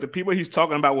because, like, the people he's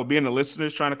talking about will be in the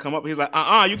listeners trying to come up. He's like,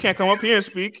 you can't come up here and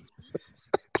speak.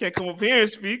 Can't come up here and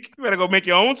speak. You better go make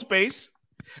your own space.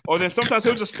 Or then sometimes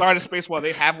he'll just start a space while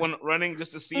they have one running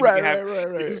just to see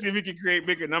if see if he can create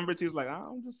bigger numbers. He's like,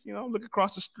 I'm just, you know, look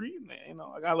across the street, man. You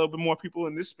know, I got a little bit more people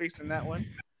in this space than that one.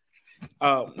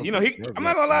 You know, I'm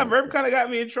not gonna lie, Verb kind of got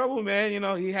me in trouble, man. You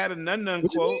know, he had a none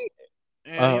quote.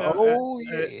 And,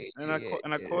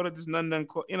 I quoted this none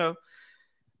quote. You know,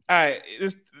 all right,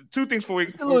 there's two things for a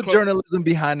little journalism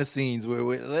behind the scenes.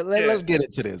 Let's get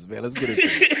into this, man. Let's get into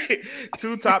it.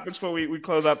 Two topics before we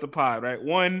close out the pod, right?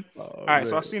 One, all right,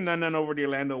 so I've seen None over the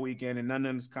Orlando weekend, and None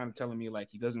is kind of telling me like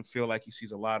he doesn't feel like he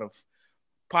sees a lot of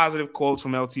positive quotes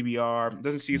from LTBR,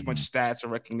 doesn't see as much stats or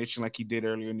recognition like he did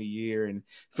earlier in the year, and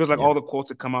feels like all the quotes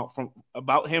that come out from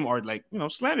about him are like, you know,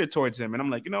 slandered towards him. And I'm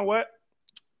like, you know what?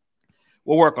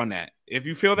 We'll work on that. If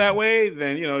you feel that way,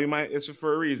 then, you know, you might, it's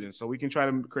for a reason. So we can try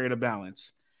to create a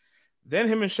balance. Then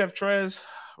him and Chef Trez,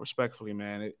 respectfully,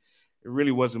 man, it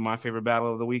really wasn't my favorite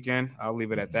battle of the weekend. I'll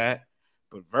leave it at that.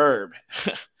 But Verb.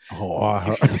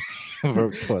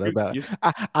 Verb taught about.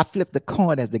 I flipped the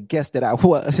coin as the guest that I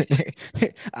was.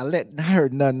 I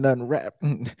heard none rap.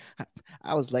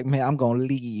 I was like, man, I'm gonna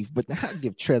leave, but I'll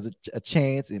give Trez a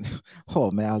chance. And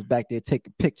man, I was back there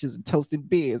taking pictures and toasting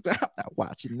beers, but I'm not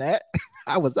watching that.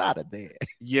 I was out of there.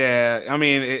 Yeah, I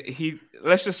mean,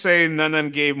 let's just say none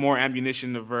gave more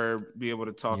ammunition to Verb be able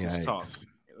to talk his talk.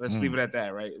 Let's leave it at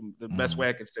that, right? The best way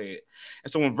I could say it.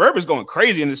 And so when Verb is going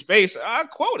crazy in the space, I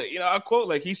quote it. You know, I quote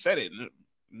like he said it.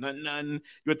 None.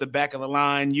 You're at the back of the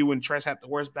line. You and Trez had the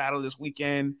worst battle this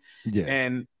weekend. Yeah.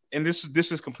 And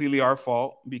this is completely our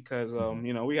fault because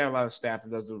you know, we have a lot of staff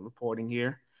that does the reporting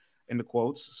here in the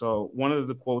quotes. So one of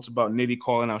the quotes about Nitty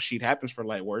calling out Sheet Happens for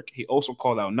light work, he also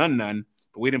called out None,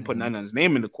 but we didn't put None's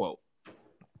name in the quote.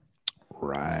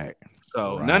 Right.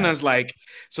 So None's like,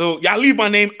 so y'all leave my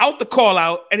name out the call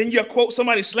out, and then you quote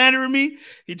somebody slandering me.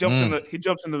 He jumps in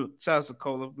the South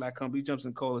Dakota Black Company. He jumps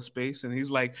in Cola space, and he's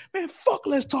like, man, fuck,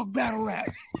 let's talk battle rap.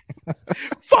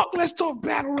 Fuck, let's talk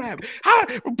battle rap. How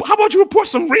about you report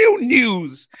some real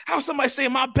news? How somebody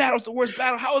saying my battle's the worst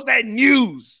battle? How is that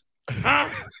news? Huh?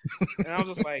 And I was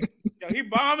just like, Yo, he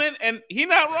bombing, and he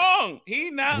not wrong. He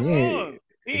ain't wrong,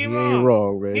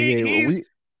 man.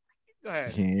 Go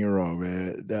ahead. He ain't wrong,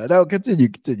 man. No, continue,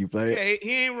 play. Yeah,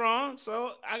 he ain't wrong.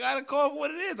 So I gotta call it what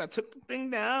it is. I took the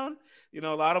thing down. You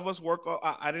know, a lot of us work.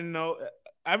 I didn't know.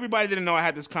 Everybody didn't know I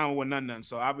had this comment with none.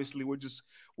 So obviously, we're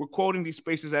quoting these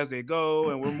spaces as they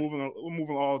go, and we're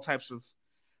moving all types of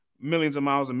millions of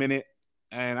miles a minute.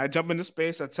 And I jump into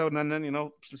space. I tell none. You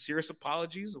know, sincerest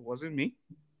apologies. It wasn't me.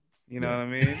 You know what I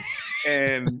mean?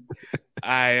 And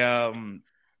I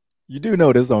You do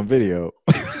know this on video.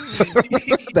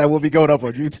 That will be going up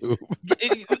on YouTube.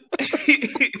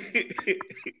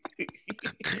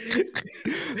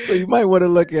 So you might want to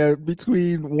look at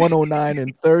between 109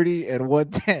 and 30 and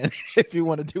 110 if you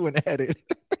want to do an edit.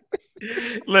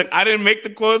 Look, I didn't make the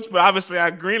quotes, but obviously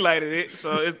I greenlighted it,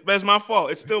 so that's my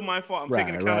fault. It's still my fault. I'm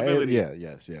taking accountability. Right.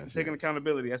 Yes. Taking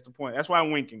accountability. That's the point. That's why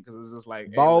I'm winking, because it's just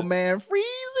like ball man freezing.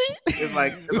 It's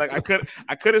like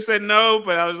I could have said no,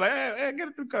 but I was like, hey, get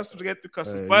it through customs. But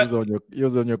you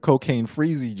was on your cocaine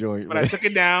freezy joint. But man. I took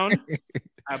it down.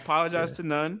 I apologize to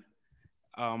none.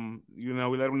 You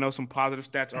know, we let them know some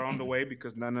positive stats are on the way,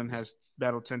 because none has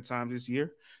battled 10 times this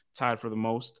year, tied for the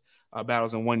most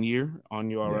battles in 1 year on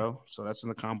URL. So that's an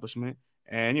accomplishment.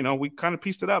 And, you know, we kind of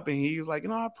pieced it up, and he was like, you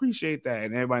know, I appreciate that.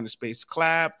 And everybody in the space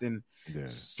clapped and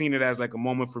seen it as like a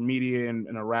moment for media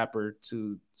and a rapper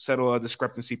to settle a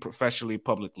discrepancy professionally,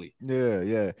 publicly.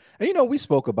 Yeah. And, you know, we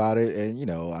spoke about it, and, you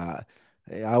know, I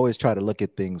always try to look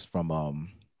at things from,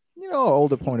 you know, an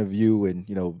older point of view, and,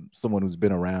 you know, someone who's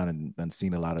been around and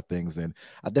seen a lot of things. And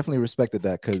I definitely respected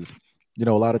that, because, you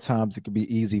know, a lot of times it can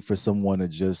be easy for someone to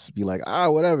just be like,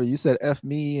 whatever, you said F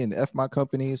me and F my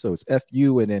company, so it's F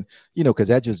you. And then, you know, because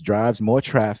that just drives more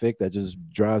traffic, that just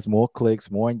drives more clicks,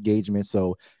 more engagement.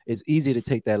 So it's easy to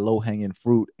take that low-hanging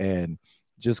fruit and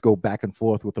just go back and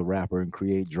forth with a rapper and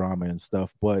create drama and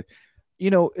stuff. But,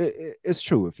 you know, it's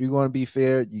true. If you're going to be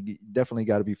fair, you definitely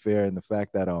got to be fair. And the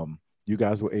fact that you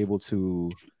guys were able to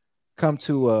come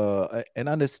to an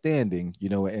understanding, you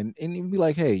know, and be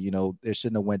like, hey, you know, it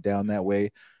shouldn't have went down that way.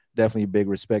 Definitely big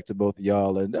respect to both of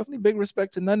y'all, and definitely big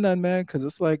respect to none, man, because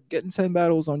it's like getting 10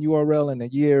 battles on URL in a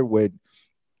year with,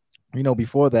 you know,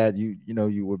 before that, you know,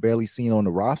 you were barely seen on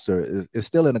the roster. It's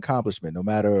still an accomplishment, no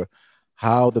matter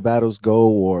how the battles go,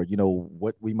 or, you know,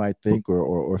 what we might think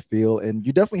or feel. And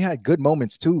you definitely had good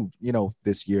moments too, you know,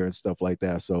 this year and stuff like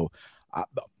that. So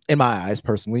in my eyes,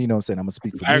 personally, you know what I'm saying, I'm gonna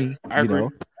speak for me, I agree.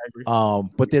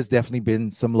 But there's definitely been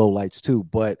some lowlights too.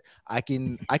 But I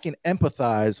can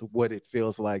empathize what it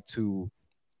feels like to,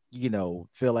 you know,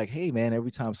 feel like, hey man,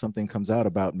 every time something comes out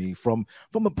about me from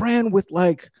a brand with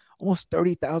like almost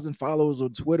 30,000 followers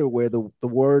on Twitter, where the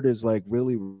word is like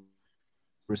really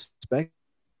respect,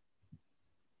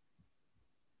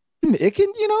 it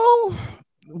can, you know,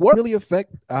 what really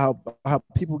affect how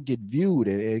people get viewed,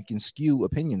 and it can skew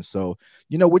opinions. So,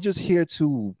 you know, we're just here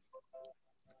to,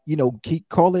 you know,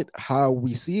 call it how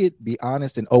we see it, be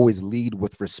honest, and always lead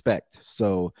with respect.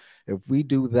 So if we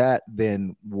do that,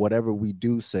 then whatever we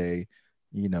do say,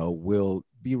 you know, will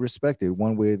be respected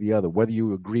one way or the other, whether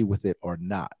you agree with it or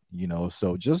not, you know.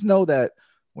 So just know that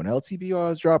when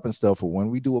LTBR is dropping stuff, or when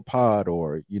we do a pod,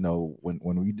 or, you know, when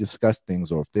we discuss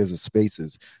things, or if there's a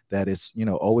spaces, that it's, you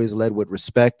know, always led with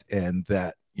respect, and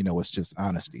that, you know, it's just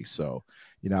honesty. So,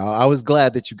 you know, I was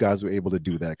glad that you guys were able to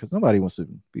do that, because nobody wants to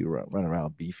be running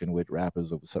around beefing with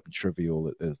rappers over something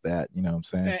trivial as that. You know what I'm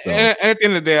saying? So and at the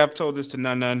end of the day, I've told this to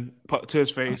none to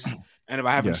his face. And if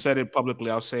I haven't said it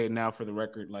publicly, I'll say it now for the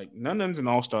record. Like, Nunn's an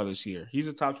all-star this year. He's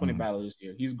a top 20 battler this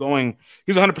year. He's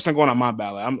 100% going on my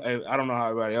ballot. I don't know how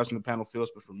everybody else in the panel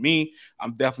feels, but for me,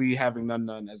 I'm definitely having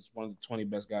Nunn as one of the 20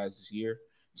 best guys this year.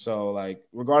 So, like,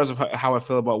 regardless of how I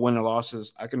feel about winning or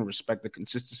losses, I can respect the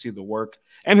consistency of the work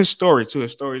and his story too.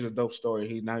 His story is a dope story.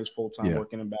 He's full-time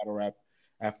working in battle rap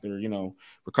after, you know,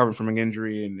 recovering from an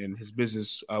injury, and his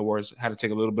business had to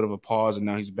take a little bit of a pause, and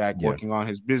now he's back working on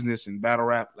his business and battle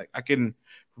rap. Like, I can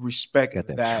respect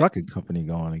that trucking company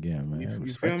going again, man.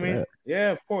 You feel me? That.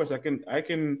 Yeah, of course. I can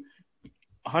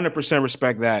 100%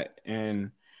 respect that,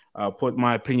 and put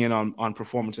my opinion on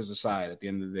performances aside at the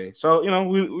end of the day. So, you know,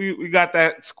 we got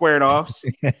that squared off.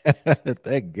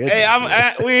 Thank goodness. Hey,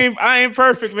 I ain't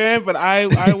perfect, man, but I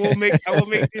will make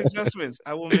the adjustments.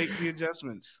 I will make the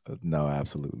adjustments. No,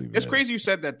 absolutely, man. It's crazy you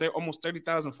said that. They're almost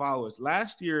 30,000 followers.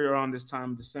 Last year around this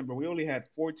time, December, we only had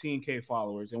 14K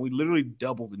followers, and we literally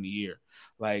doubled in a year.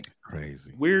 Like,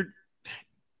 crazy. Weird.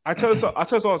 I tell this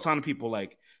all the time to people,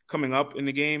 like, coming up in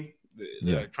the game,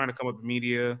 trying to come up with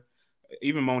media.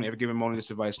 Even Moni, ever given Moni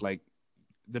this advice, like,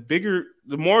 the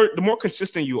more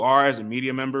consistent you are as a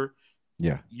media member,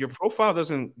 your profile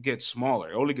doesn't get smaller.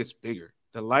 It only gets bigger.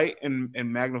 the light and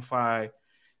magnifying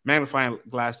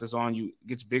glass that's on you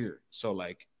gets bigger. So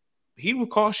like, heed with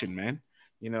caution, man.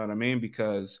 You know what I mean?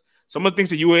 Because some of the things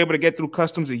that you were able to get through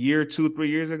customs a year, 2-3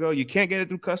 years ago, you can't get it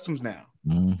through customs now.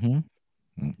 Mm-hmm.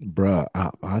 Bruh,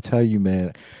 I'll tell you,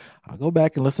 man. I'll go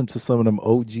back and listen to some of them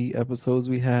OG episodes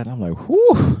we had. I'm like,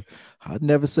 whew, I'd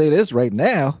never say this right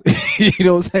now. You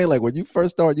know what I'm saying? Like when you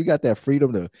first start, you got that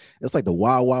freedom to, it's like the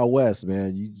Wild Wild West,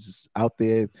 man. You just out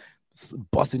there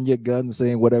busting your guns,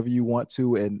 saying whatever you want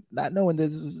to, and not knowing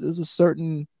there's a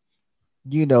certain,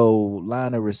 you know,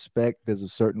 line of respect. There's a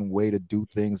certain way to do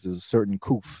things. There's a certain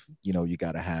coof, you know, you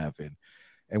got to have.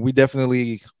 And we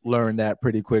definitely learned that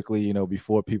pretty quickly, you know,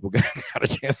 before people got a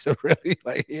chance to really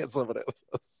like hear some of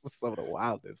the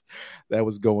wildness that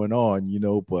was going on, you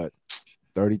know. But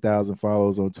 30,000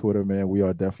 followers on Twitter, man. We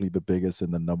are definitely the biggest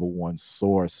and the number one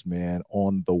source, man,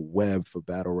 on the web for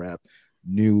battle rap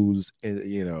news,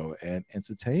 you know, and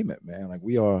entertainment, man. Like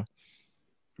we are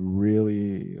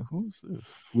really,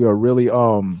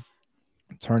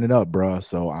 turning up, bro.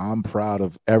 So I'm proud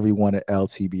of everyone at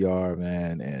LTBR,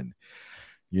 man. And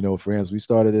you know, friends, we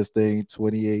started this thing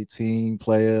 2018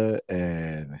 player,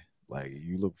 and like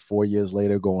you look 4 years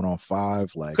later going on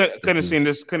 5, like couldn't have seen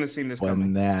this bananas,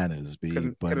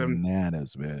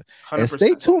 bananas, man. 100%. And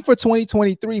stay tuned for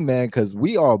 2023, man, because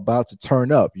we are about to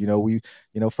turn up. You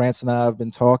know, France and I have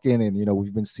been talking, and you know,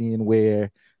 we've been seeing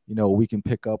where, you know, we can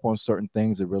pick up on certain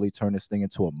things that really turn this thing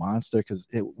into a monster, because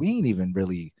we ain't even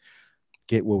really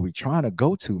get where we're trying to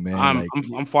go to, man.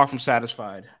 I'm far from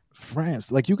satisfied.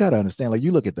 France, like you got to understand, like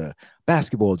you look at the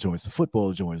basketball joints, the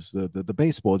football joints, the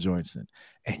baseball joints,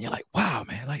 and you're like, wow,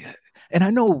 man. Like, and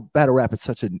I know battle rap is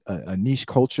such a niche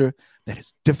culture that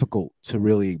it's difficult to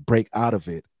really break out of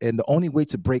it. And the only way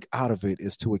to break out of it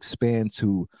is to expand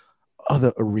to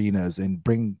other arenas and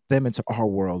bring them into our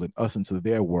world and us into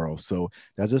their world. So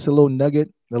that's just a little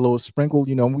nugget, a little sprinkle.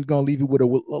 You know, we're gonna leave you with a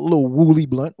little woolly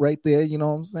blunt right there. You know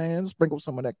what I'm saying? Sprinkle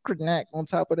some of that knack on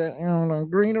top of that, you know,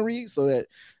 greenery, so that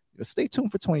stay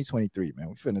tuned for 2023, man.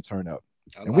 We finna turn up,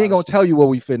 and we ain't gonna tell you what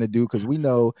we finna do, because we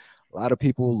know a lot of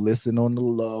people listen on the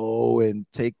low and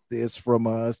take this from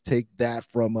us, take that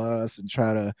from us, and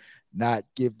try to not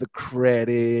give the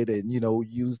credit and, you know,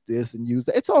 use this and use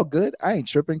that. It's all good. I ain't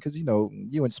tripping, because, you know,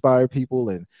 you inspire people,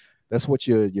 and that's what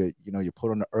you're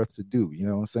put on the earth to do. You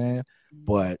know what I'm saying?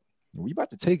 But we about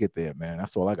to take it there, man.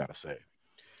 That's all I gotta say.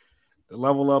 The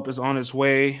level up is on its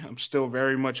way. I'm still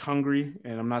very much hungry,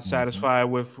 and I'm not satisfied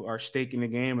with our stake in the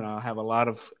game. And I'll have a lot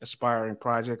of aspiring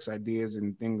projects, ideas,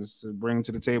 and things to bring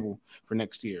to the table for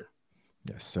next year.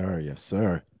 Yes, sir. Yes,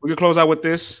 sir. We can close out with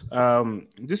this.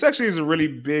 This actually is a really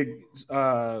big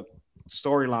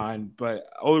storyline, but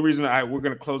only reason we're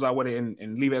going to close out with it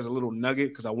and leave it as a little nugget,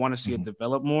 because I want to see it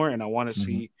develop more, and I want to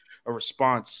see a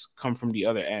response come from the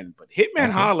other end. But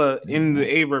Hitman Holla in the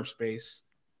Averb space,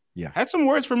 had some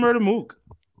words for Murda Mook.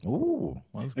 Ooh,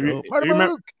 let's go.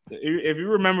 If you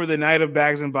remember the night of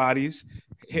Bags and Bodies,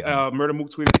 Murda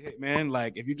Mook tweeted Hitman,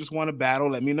 like, if you just want to battle,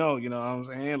 let me know. You know what I'm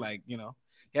saying? Like, you know,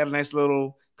 he had a nice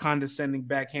little condescending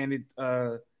backhanded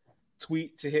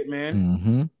tweet to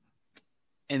Hitman.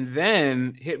 And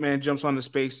then Hitman jumps on the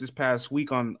space this past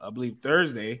week on, I believe,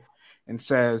 Thursday, and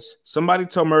says, somebody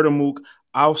tell Murda Mook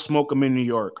I'll smoke him in New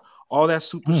York. All that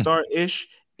superstar-ish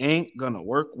ain't gonna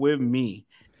work with me.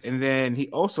 And then he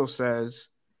also says,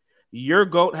 your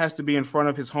GOAT has to be in front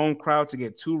of his home crowd to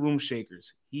get 2 room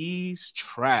shakers. He's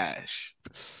trash.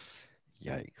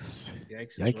 Yikes.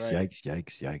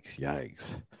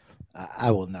 Yikes.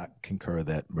 I will not concur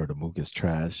that Murda Mook is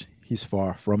trash. He's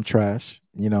far from trash.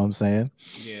 You know what I'm saying?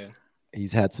 Yeah.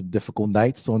 He's had some difficult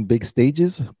nights on big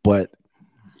stages, but,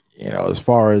 you know, as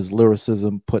far as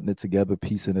lyricism, putting it together,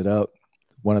 piecing it up,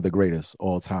 one of the greatest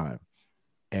all time.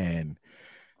 And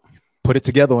put it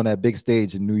together on that big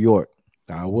stage in New York.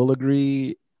 I will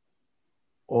agree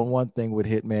on one thing with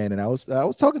Hitman, and I was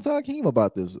talking to Hakeem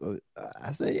about this.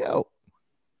 I said, yo,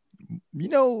 you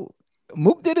know,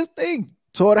 Mook did his thing,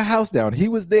 tore the house down. He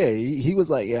was there. He was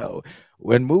like, yo,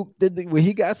 when Mook when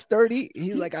he got sturdy,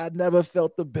 he's like, I never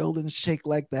felt the building shake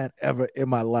like that ever in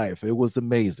my life. It was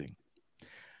amazing.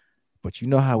 But you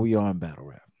know how we are in battle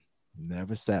rap.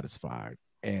 Never satisfied.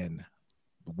 And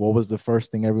what was the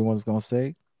first thing everyone's gonna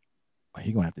say?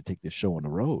 He's gonna have to take this show on the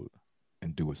road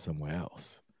and do it somewhere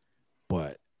else.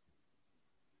 But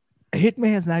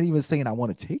Hitman's not even saying I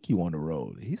want to take you on the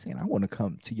road. He's saying I want to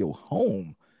come to your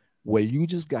home where you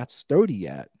just got sturdy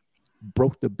at,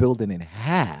 broke the building in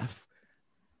half,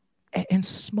 and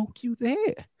smoke you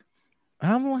there.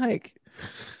 I'm like,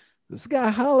 this guy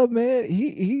Holla, man,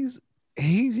 he's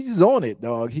on it,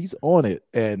 dog. He's on it.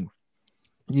 And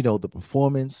you know, the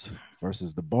performance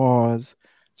versus the bars,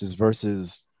 just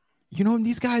versus, you know, and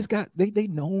these guys they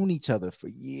known each other for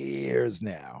years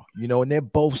now, you know, and they're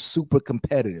both super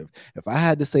competitive. If I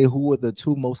had to say who are the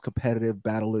two most competitive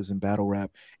battlers in battle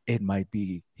rap, it might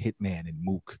be Hitman and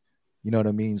Mook. You know what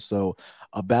I mean? So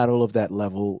a battle of that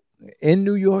level in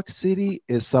New York City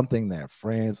is something that,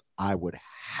 friends, I would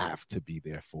have to be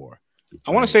there for.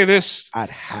 I want to say this. I'd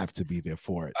have to be there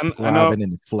for it. I know, in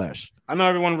the flesh. I know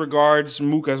everyone regards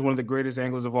Mook as one of the greatest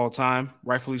anglers of all time,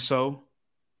 rightfully so.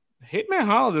 Hitman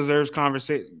Holla deserves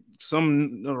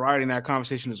some notoriety in that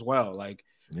conversation as well. Like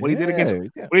what he did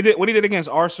against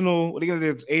Arsenal, what he did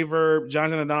against Averb,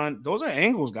 John Adon, those are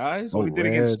angles, guys. What he did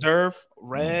against Surf,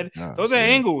 Red, those are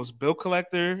angles. Bill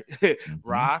Collector,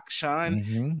 Rock,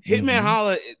 Shine, Hitman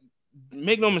Holla.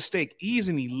 Make no mistake, he's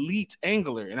an elite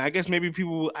angler, and I guess maybe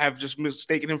people have just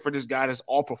mistaken him for this guy that's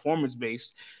all performance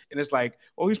based. And it's like,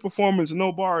 oh, he's performance,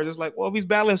 no bars. It's like, well, if he's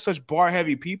battling such bar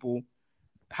heavy people,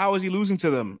 how is he losing to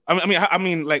them? I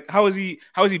mean, like, how is he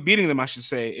beating them? I should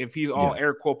say, if he's all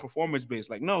air quote performance based.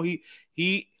 Like, no,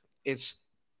 he it's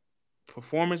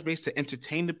performance based to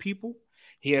entertain the people.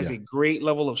 He has a great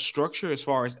level of structure as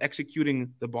far as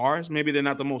executing the bars. Maybe they're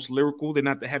not the most lyrical, they're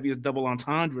not the heaviest double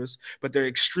entendres, but they're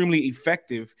extremely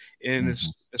effective in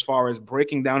as far as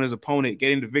breaking down his opponent,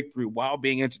 getting the victory while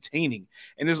being entertaining.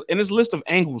 And in his list of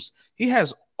angles, he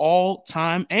has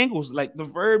all-time angles. Like the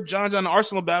Verb, John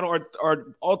Arsenal battle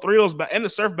are all three of those, and the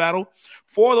Surf battle.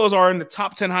 4 of those are in the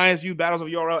top 10 highest viewed battles of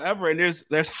URL ever. And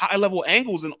there's high-level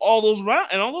angles in all those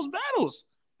battles.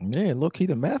 Yeah, low key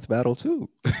the math battle too.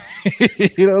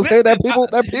 You know what I'm saying?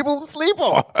 That people sleep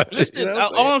on. Listen, you know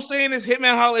all I'm saying is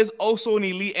Hitman Holla is also an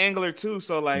elite angler too.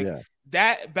 So like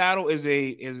that battle is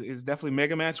definitely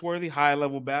mega match worthy, high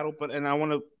level battle. And I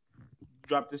want to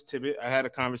drop this tidbit. I had a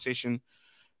conversation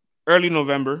early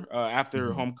November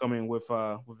after homecoming with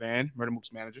Van, Murder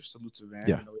Mook's manager. Salute to Van.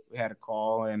 Yeah. You know, we had a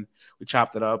call and we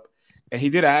chopped it up. And he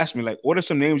did ask me, like, what are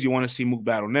some names you want to see Mook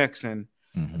battle next? And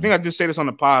I think I did say this on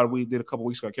the pod we did a couple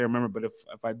weeks ago. I can't remember, but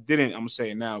if I didn't, I'm gonna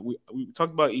say it now. We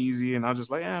talked about Easy, and I was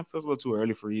just like, it feels a little too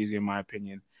early for Easy, in my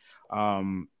opinion.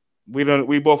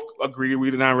 We both agreed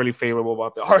we're not really favorable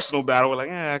about the Arsenal battle. We're like,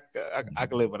 I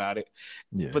can live without it.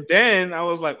 Yeah. But then I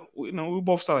was like, we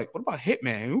both saw like, what about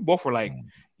Hitman? We both were like,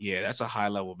 yeah, that's a high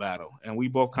level battle, and we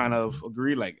both kind of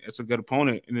agreed like it's a good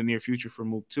opponent in the near future for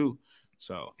Mook too.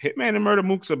 So Hitman and Murder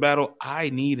Mook's a battle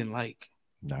I need and like.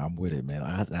 No, I'm with it, man.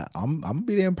 I'm gonna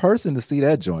be there in person to see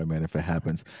that joint, man. If it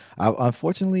happens,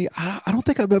 unfortunately, I don't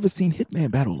think I've ever seen Hitman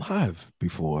battle live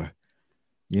before.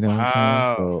 You know what I'm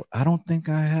saying? So I don't think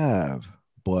I have.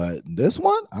 But this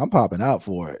one, I'm popping out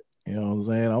for it. You know what I'm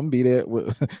saying? I'm gonna be there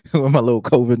with my little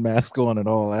COVID mask on and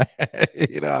all that.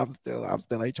 You know, I'm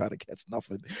still ain't trying to catch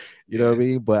nothing. You know what I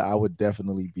mean? But I would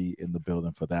definitely be in the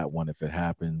building for that one if it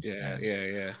happens.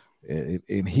 Yeah.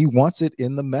 And he wants it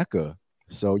in the Mecca.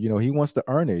 So, you know, he wants to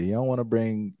earn it. He don't want to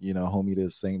bring, you know, homie to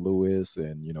St. Louis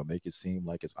and, you know, make it seem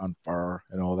like it's unfair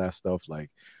and all that stuff. Like,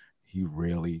 he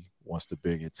really wants to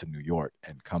bring it to New York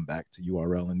and come back to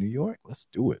URL in New York. Let's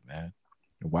do it, man.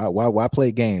 Why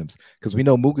play games? Because we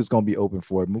know Mook is going to be open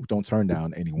for it. Mook don't turn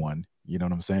down anyone. You know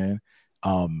what I'm saying?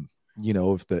 You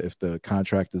know, if the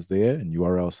contract is there and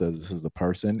URL says this is the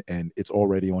person and it's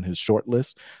already on his short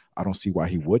list, I don't see why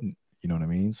he wouldn't. You know what I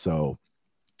mean? So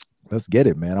let's get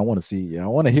it, man. I want to see. I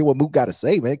want to hear what Mook got to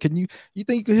say, man. You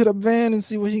think you could hit up Van and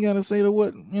see what he got to say to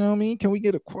what? You know what I mean? Can we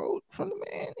get a quote from the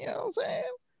man? You know what I'm saying?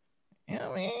 You know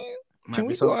what I mean? Can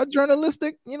we do our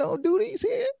journalistic, you know, duties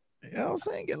here? You know what I'm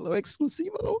saying? Get a little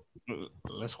exclusivo.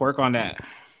 Let's work on that.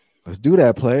 Let's do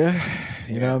that, player.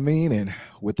 You know what I mean? And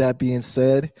with that being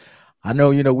said, I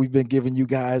know, you know, we've been giving you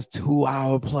guys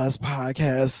 2-hour plus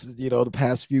podcasts, you know, the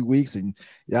past few weeks, and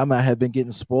y'all might have been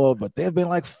getting spoiled, but there have been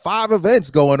like 5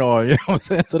 events going on, you know what I'm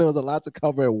saying? So there was a lot to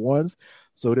cover at once.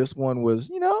 So this one was,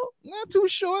 you know, not too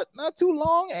short, not too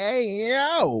long. Hey,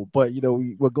 yo. But, you know,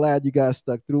 we're glad you guys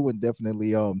stuck through and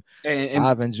definitely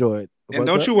I've enjoyed. And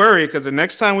don't you worry, because the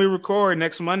next time we record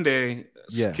next Monday,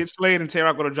 Kid Slade and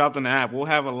Tay-Rock would have dropped on the app. We'll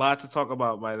have a lot to talk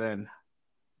about by then.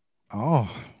 Oh.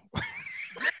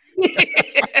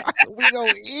 We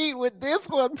gonna eat with this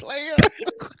one, player.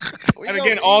 And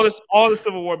again, all the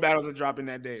Civil War battles are dropping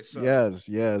that day. So yes.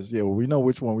 Yeah, we know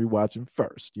which one we watching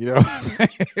first. You know what I'm saying?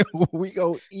 We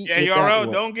go eat. Yeah,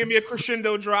 URL, don't give me a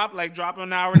crescendo drop, like dropping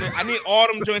an hour. I need all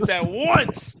them joints at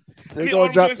once. I need all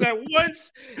them joints at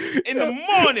once in the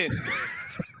morning.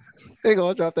 They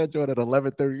gonna drop that joint at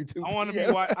 11:32. I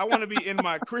want to be in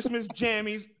my Christmas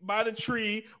jammies by the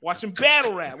tree watching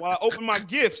battle rap while I open my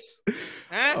gifts.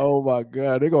 Huh? Oh my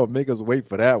God, they're gonna make us wait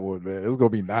for that one, man. It's gonna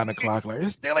be 9 o'clock. Like,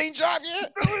 it still ain't dropped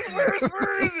yet. Where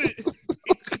is it?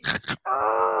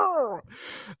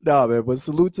 No, man, but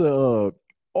salute to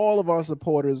all of our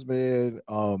supporters, man.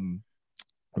 I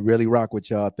really rock with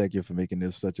y'all. Thank you for making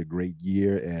this such a great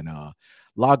year. And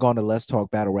log on to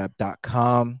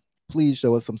letstalkbattlerap.com. Please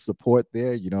show us some support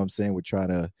there. You know what I'm saying?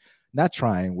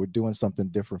 We're doing something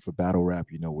different for battle rap.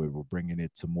 You know, we're bringing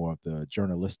it to more of the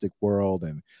journalistic world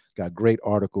and got great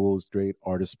articles, great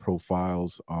artist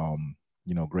profiles,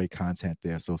 you know, great content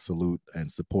there. So salute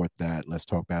and support that.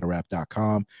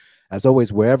 letstalkbattlerap.com. As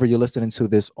always, wherever you're listening to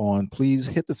this on, please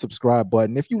hit the subscribe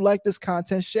button. If you like this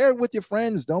content, share it with your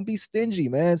friends. Don't be stingy,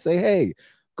 man. Say, hey,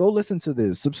 go listen to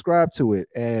this, subscribe to it.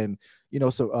 And, you know,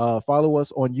 so follow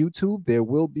us on YouTube. There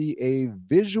will be a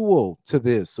visual to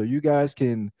this. So you guys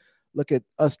can look at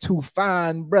us two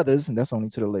fine brothers, and that's only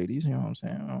to the ladies, you know what I'm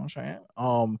saying? You know what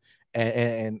I'm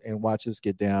saying? And watch us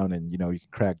get down, and you know, you can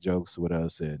crack jokes with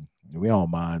us, and we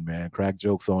don't mind, man. Crack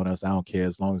jokes on us. I don't care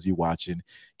as long as you're watching.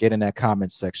 Get in that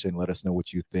comment section, let us know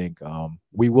what you think.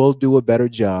 We will do a better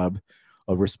job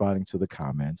of responding to the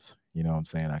comments. You know what I'm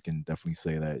saying? I can definitely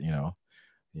say that, you know,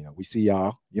 we see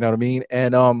y'all, you know what I mean?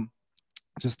 And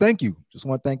just thank you. Just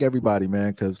want to thank everybody,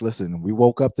 man, because listen, we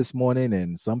woke up this morning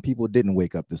and some people didn't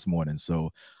wake up this morning.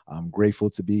 So I'm grateful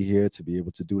to be here, to be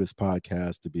able to do this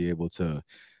podcast, to be able to,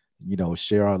 you know,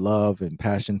 share our love and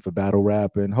passion for battle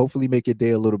rap and hopefully make your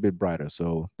day a little bit brighter.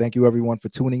 So thank you everyone for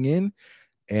tuning in,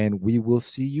 and we will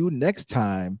see you next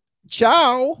time.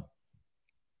 Ciao.